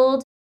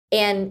struggled,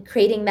 and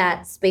creating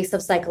that space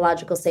of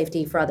psychological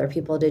safety for other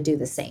people to do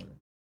the same.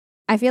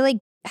 I feel like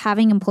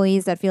having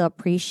employees that feel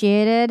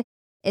appreciated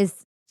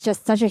is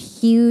just such a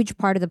huge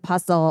part of the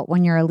puzzle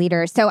when you're a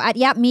leader. So at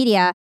Yap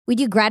Media, we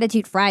do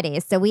Gratitude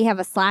Fridays. So we have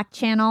a Slack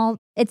channel.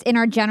 It's in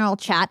our general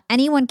chat.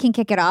 Anyone can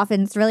kick it off,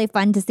 and it's really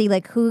fun to see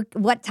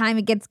what time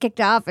it gets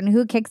kicked off and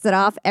who kicks it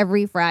off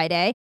every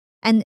Friday.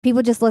 And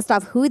people just list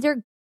off who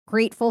they're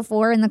grateful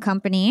for in the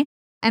company.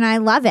 And I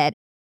love it.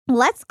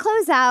 Let's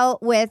close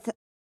out with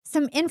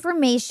some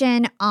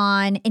information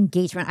on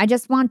engagement. I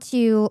just want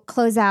to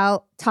close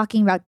out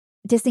talking about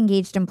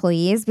disengaged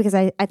employees because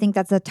I think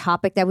that's a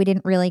topic that we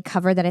didn't really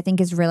cover that I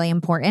think is really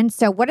important.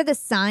 So what are the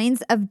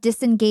signs of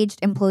disengaged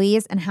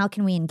employees and how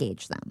can we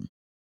engage them?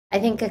 I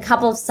think a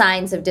couple of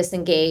signs of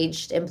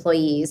disengaged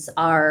employees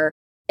are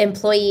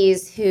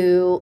employees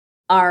who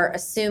are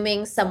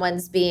assuming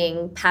someone's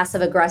being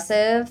passive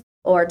aggressive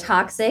or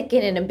toxic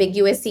in an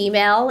ambiguous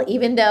email,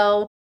 even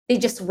though they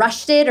just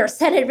rushed it or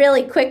sent it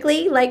really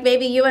quickly, like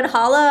maybe you and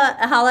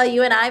Hala,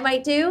 you and I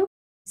might do.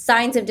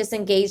 Signs of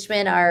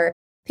disengagement are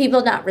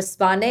people not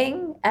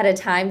responding at a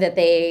time that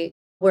they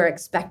were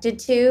expected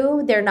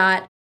to. They're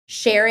not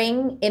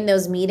sharing in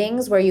those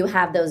meetings where you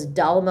have those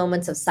dull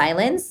moments of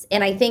silence.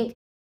 And I think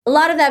a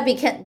lot of that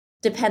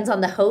depends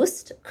on the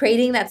host,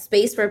 creating that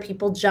space where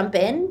people jump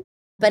in.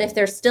 But if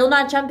they're still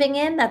not jumping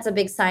in, that's a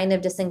big sign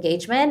of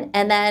disengagement.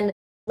 And then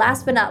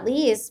last but not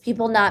least,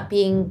 people not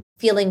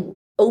feeling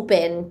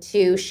open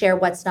to share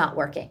what's not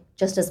working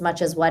just as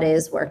much as what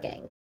is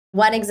working.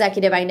 One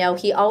executive I know,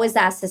 he always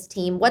asks his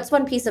team, what's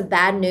one piece of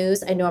bad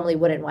news I normally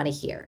wouldn't want to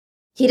hear?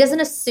 He doesn't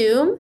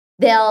assume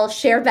they'll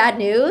share bad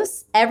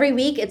news. Every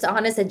week it's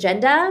on his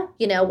agenda.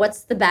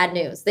 What's the bad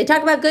news? They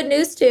talk about good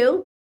news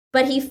too,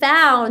 but he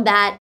found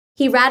that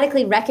he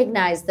radically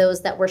recognized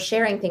those that were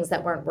sharing things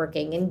that weren't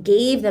working and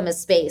gave them a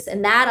space.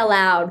 And that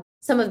allowed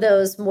some of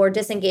those more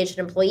disengaged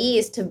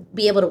employees to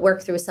be able to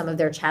work through some of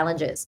their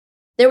challenges.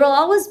 There will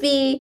always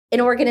be in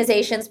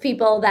organizations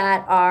people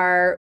that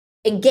are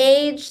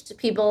engaged,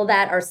 people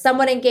that are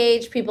somewhat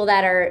engaged, people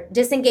that are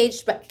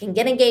disengaged but can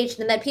get engaged,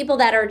 and then people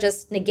that are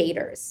just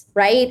negators,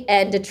 right?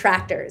 And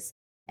detractors.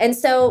 And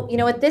so,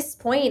 at this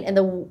point in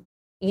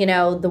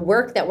the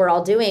work that we're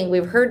all doing,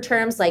 we've heard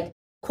terms like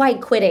quiet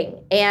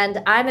quitting.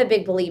 And I'm a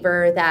big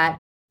believer that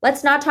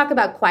let's not talk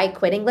about quiet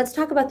quitting. Let's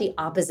talk about the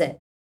opposite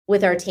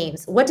with our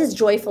teams. What does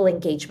joyful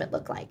engagement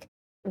look like?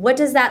 What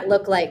does that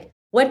look like?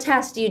 What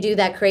tasks do you do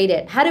that create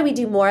it? How do we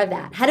do more of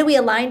that? How do we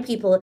align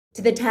people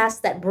to the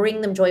tasks that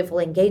bring them joyful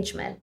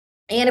engagement?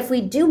 And if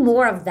we do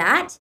more of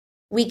that,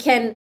 we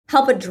can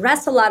help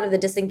address a lot of the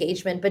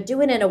disengagement, but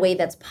do it in a way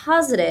that's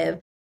positive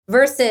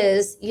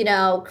versus,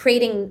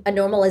 creating a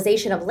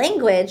normalization of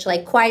language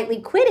like quietly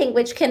quitting,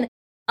 which can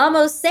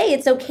almost say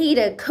it's okay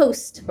to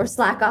coast or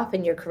slack off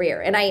in your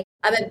career. And I'm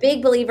a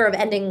big believer of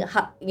ending,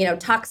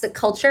 toxic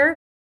culture,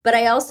 but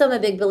I also am a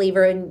big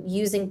believer in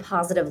using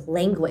positive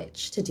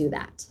language to do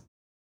that.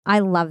 I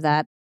love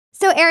that.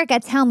 So Erica,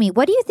 tell me,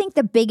 what do you think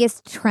the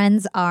biggest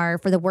trends are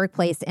for the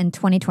workplace in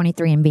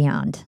 2023 and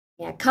beyond?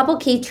 Yeah, a couple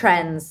key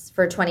trends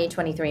for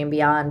 2023 and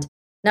beyond.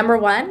 Number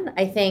one,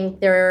 I think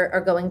there are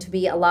going to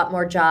be a lot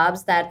more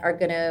jobs that are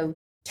going to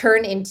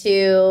turn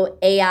into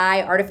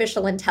AI,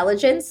 artificial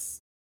intelligence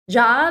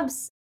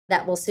jobs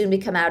that will soon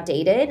become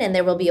outdated. And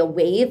there will be a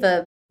wave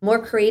of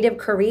more creative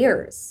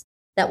careers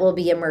that will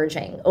be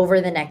emerging over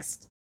the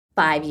next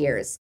 5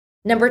 years.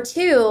 Number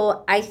two,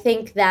 I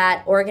think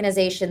that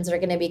organizations are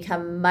going to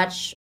become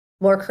much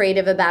more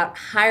creative about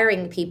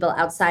hiring people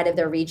outside of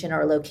their region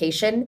or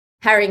location,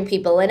 hiring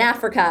people in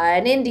Africa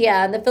and India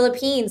and the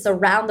Philippines,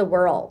 around the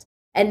world.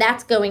 And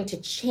that's going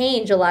to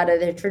change a lot of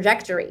the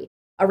trajectory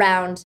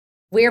around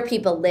where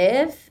people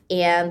live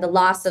and the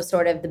loss of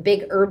sort of the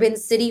big urban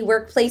city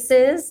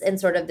workplaces and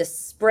sort of the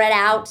spread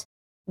out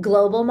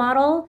global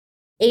model.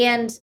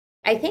 And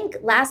I think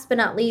last but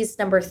not least,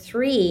 number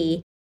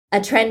three,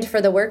 a trend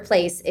for the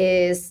workplace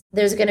is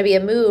there's going to be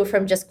a move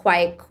from just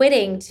quiet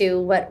quitting to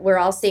what we're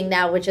all seeing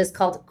now, which is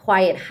called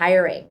quiet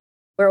hiring,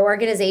 where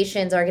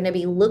organizations are going to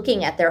be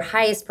looking at their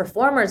highest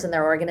performers in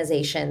their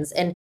organizations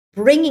and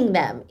bringing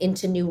them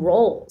into new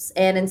roles.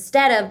 And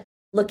instead of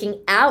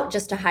looking out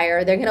just to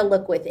hire, they're going to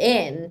look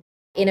within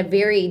in a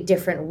very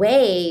different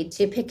way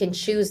to pick and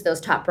choose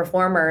those top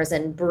performers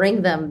and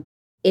bring them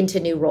into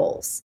new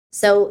roles.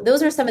 So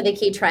those are some of the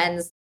key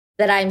trends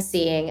that I'm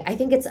seeing. I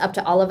think it's up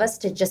to all of us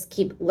to just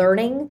keep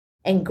learning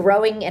and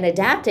growing and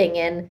adapting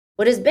in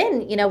what has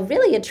been,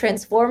 really a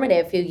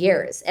transformative few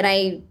years. And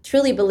I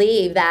truly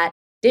believe that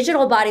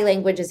digital body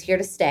language is here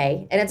to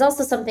stay. And it's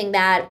also something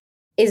that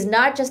is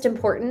not just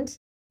important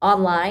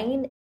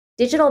online.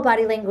 Digital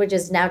body language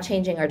is now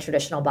changing our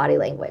traditional body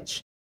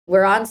language.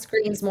 We're on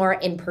screens more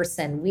in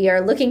person. We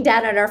are looking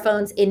down at our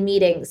phones in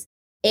meetings.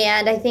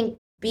 And I think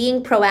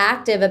being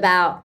proactive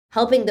about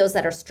helping those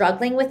that are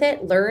struggling with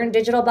it learn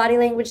digital body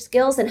language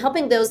skills, and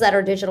helping those that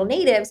are digital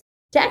natives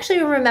to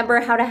actually remember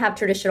how to have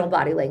traditional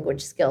body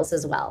language skills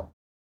as well.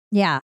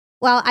 Yeah.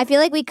 Well, I feel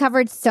like we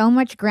covered so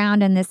much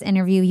ground in this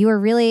interview. You are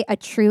really a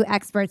true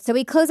expert. So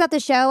we close out the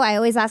show. I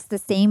always ask the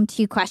same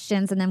 2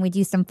 questions, and then we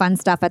do some fun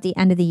stuff at the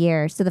end of the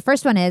year. So the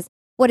first one is,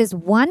 what is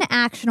one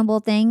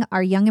actionable thing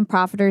our young and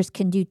profiters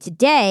can do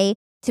today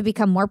to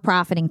become more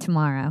profiting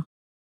tomorrow?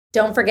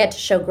 Don't forget to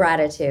show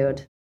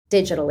gratitude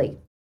digitally.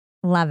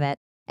 Love it.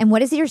 And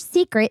what is your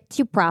secret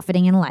to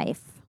profiting in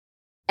life?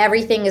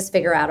 Everything is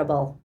figure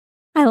outable.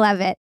 I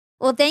love it.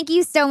 Well, thank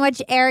you so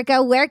much,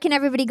 Erica. Where can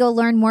everybody go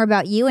learn more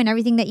about you and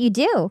everything that you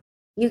do?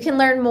 You can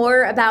learn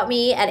more about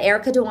me at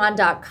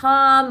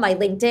ericadhawan.com, my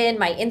LinkedIn,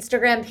 my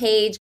Instagram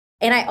page.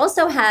 And I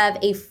also have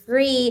a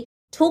free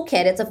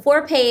toolkit. It's a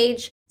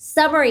 4-page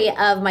summary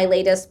of my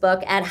latest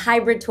book at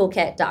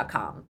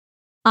hybridtoolkit.com.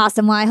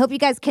 Awesome. Well, I hope you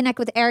guys connect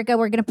with Erica.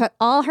 We're going to put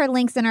all her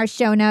links in our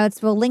show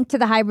notes. We'll link to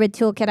the Hybrid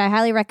Toolkit. I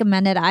highly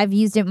recommend it. I've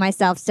used it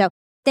myself. So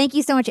thank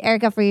you so much,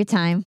 Erica, for your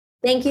time.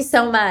 Thank you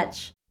so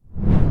much.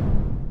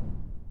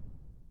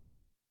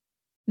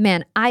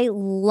 Man, I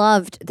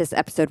loved this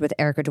episode with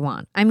Erica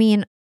Dhawan. I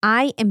mean,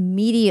 I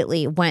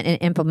immediately went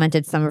and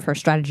implemented some of her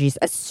strategies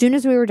as soon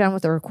as we were done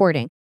with the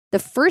recording. The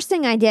first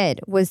thing I did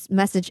was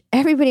message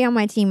everybody on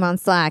my team on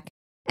Slack,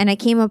 and I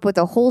came up with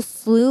a whole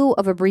slew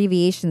of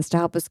abbreviations to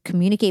help us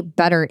communicate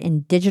better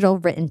in digital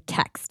written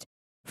text.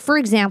 For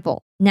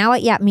example, now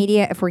at Yap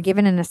Media, if we're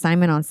given an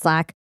assignment on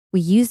Slack,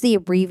 we use the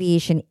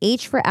abbreviation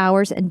H for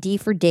hours and D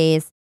for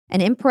days.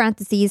 And in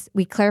parentheses,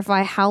 we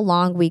clarify how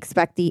long we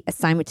expect the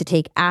assignment to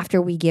take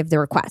after we give the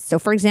request. So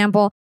for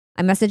example,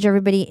 I message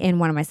everybody in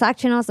one of my Slack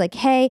channels like,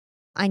 hey,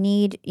 I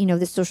need,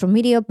 this social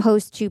media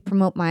post to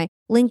promote my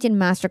LinkedIn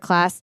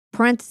masterclass,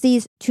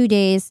 parentheses, 2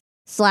 days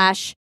 /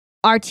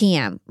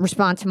 RTM,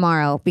 respond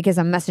tomorrow, because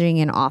I'm messaging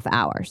in off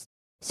hours.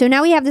 So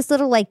now we have this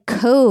little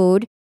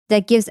code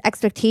that gives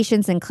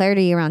expectations and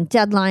clarity around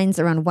deadlines,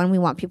 around when we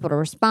want people to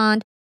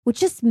respond, which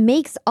just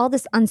makes all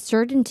this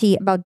uncertainty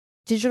about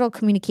digital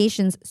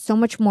communications so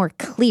much more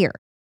clear.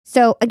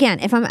 So again,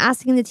 if I'm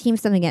asking the team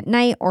something at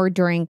night or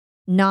during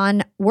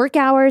non-work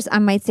hours, I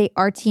might say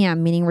RTM,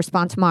 meaning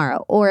respond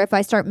tomorrow. Or if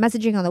I start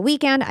messaging on the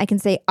weekend, I can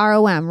say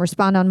ROM,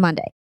 respond on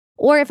Monday.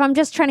 Or if I'm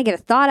just trying to get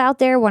a thought out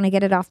there, want to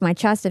get it off my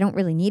chest, I don't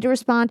really need to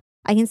respond,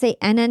 I can say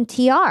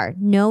NNTR,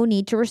 no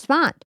need to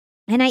respond.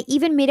 And I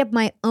even made up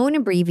my own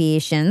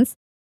abbreviations.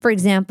 For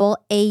example,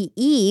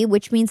 AE,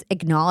 which means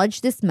acknowledge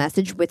this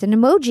message with an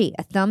emoji,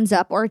 a thumbs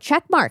up, or a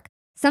check mark.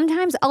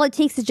 Sometimes all it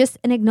takes is just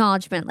an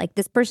acknowledgement, like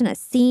this person has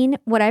seen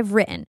what I've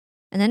written.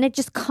 And then it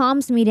just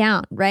calms me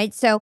down, right?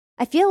 So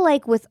I feel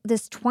like with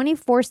this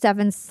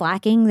 24/7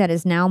 slacking that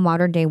is now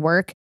modern day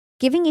work,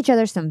 giving each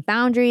other some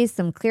boundaries,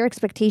 some clear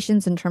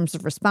expectations in terms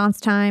of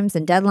response times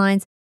and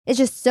deadlines is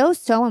just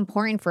so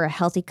important for a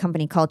healthy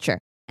company culture.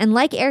 And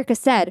like Erica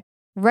said,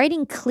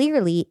 writing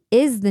clearly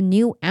is the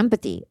new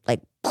empathy.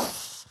 Like,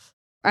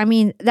 I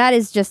mean, that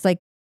is just like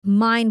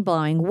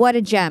mind-blowing. What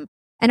a gem.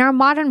 And our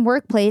modern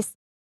workplace,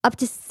 up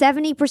to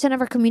 70%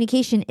 of our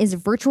communication is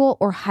virtual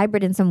or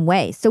hybrid in some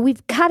way. So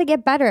we've got to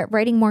get better at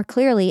writing more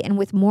clearly and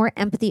with more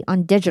empathy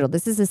on digital.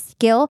 This is a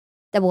skill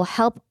that will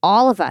help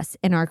all of us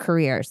in our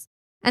careers.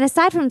 And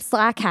aside from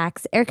Slack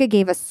hacks, Erica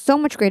gave us so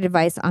much great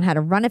advice on how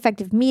to run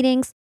effective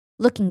meetings,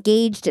 look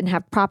engaged, and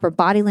have proper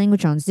body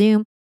language on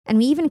Zoom. And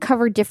we even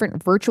covered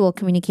different virtual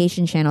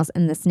communication channels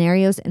and the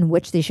scenarios in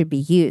which they should be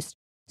used.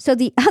 So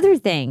the other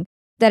thing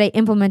that I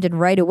implemented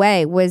right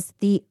away was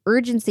the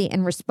urgency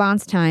and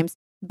response times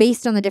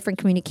based on the different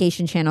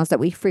communication channels that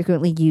we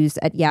frequently use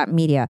at Yap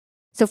Media.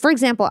 So for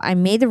example, I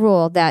made the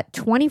rule that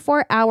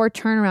 24-hour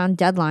turnaround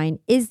deadline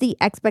is the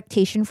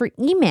expectation for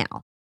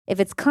email. If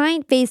it's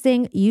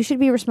client-facing, you should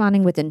be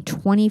responding within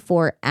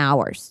 24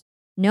 hours.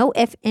 No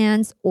ifs,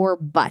 ands, or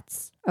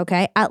buts,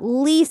 okay? At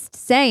least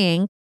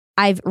saying,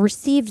 I've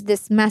received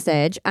this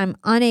message. I'm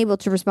unable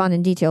to respond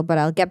in detail, but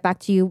I'll get back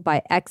to you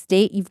by X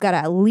date. You've got to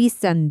at least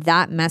send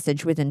that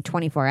message within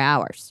 24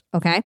 hours,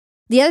 okay?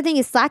 The other thing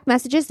is Slack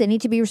messages, they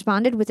need to be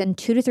responded within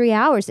 2 to 3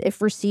 hours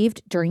if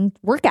received during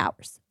work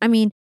hours. I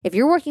mean, if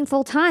you're working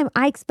full time,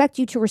 I expect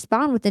you to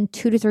respond within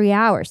 2 to 3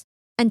 hours.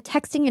 And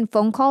texting and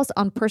phone calls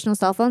on personal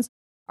cell phones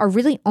are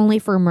really only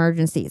for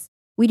emergencies.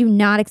 We do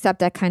not accept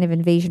that kind of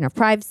invasion of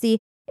privacy.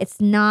 It's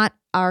not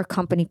our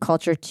company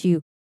culture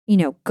to,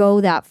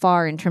 go that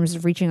far in terms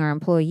of reaching our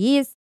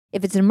employees.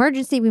 If it's an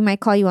emergency, we might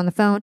call you on the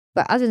phone.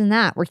 But other than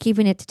that, we're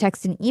keeping it to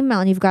text and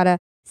email, and you've got to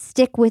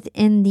stick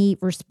within the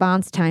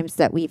response times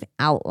that we've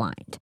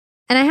outlined.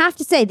 And I have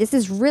to say, this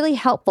is really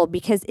helpful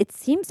because it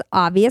seems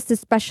obvious,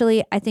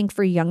 especially I think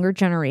for younger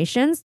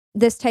generations,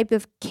 this type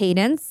of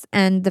cadence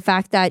and the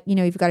fact that,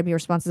 you've got to be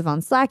responsive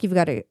on Slack, you've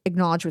got to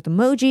acknowledge with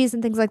emojis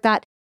and things like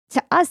that.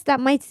 To us, that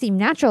might seem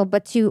natural,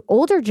 but to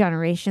older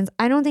generations,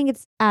 I don't think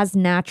it's as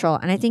natural.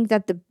 And I think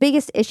that the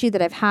biggest issue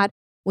that I've had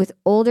with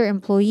older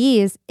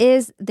employees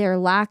is their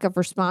lack of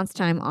response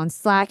time on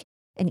Slack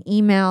and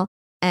email,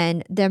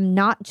 and them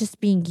not just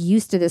being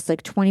used to this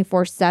like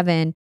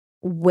 24/7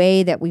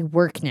 way that we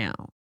work now.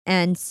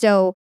 And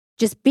so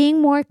just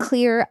being more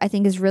clear, I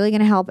think, is really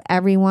going to help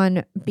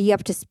everyone be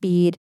up to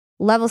speed,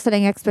 level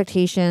setting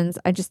expectations.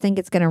 I just think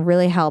it's going to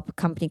really help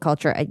company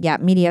culture at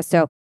Yap Media.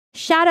 So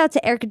shout out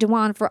to Erica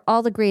Dhawan for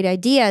all the great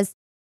ideas.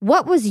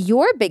 What was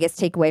your biggest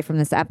takeaway from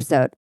this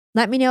episode?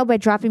 Let me know by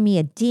dropping me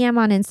a DM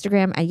on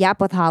Instagram at Yap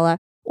with Hala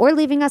or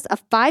leaving us a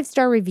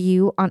 5-star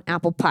review on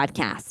Apple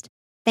Podcast.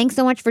 Thanks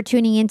so much for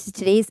tuning in to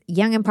today's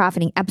Young and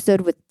Profiting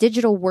episode with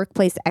digital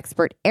workplace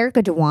expert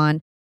Erica Dhawan.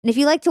 And if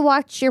you like to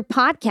watch your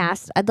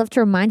podcast, I'd love to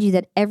remind you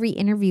that every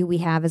interview we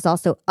have is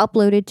also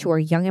uploaded to our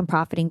Young and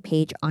Profiting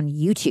page on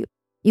YouTube.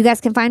 You guys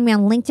can find me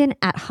on LinkedIn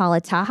at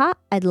Hala Taha.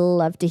 I'd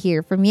love to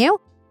hear from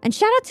you. And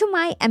shout out to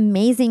my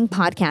amazing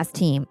podcast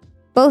team,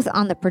 both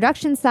on the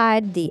production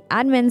side, the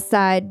admin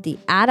side, the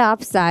ad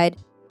ops side.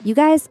 You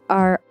guys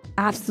are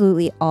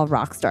absolutely all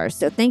rock stars.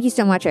 So thank you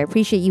so much. I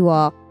appreciate you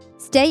all.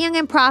 Stay young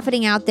and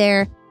profiting out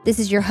there. This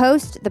is your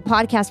host, the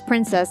podcast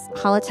princess,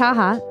 Hala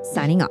Taha,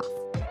 signing off.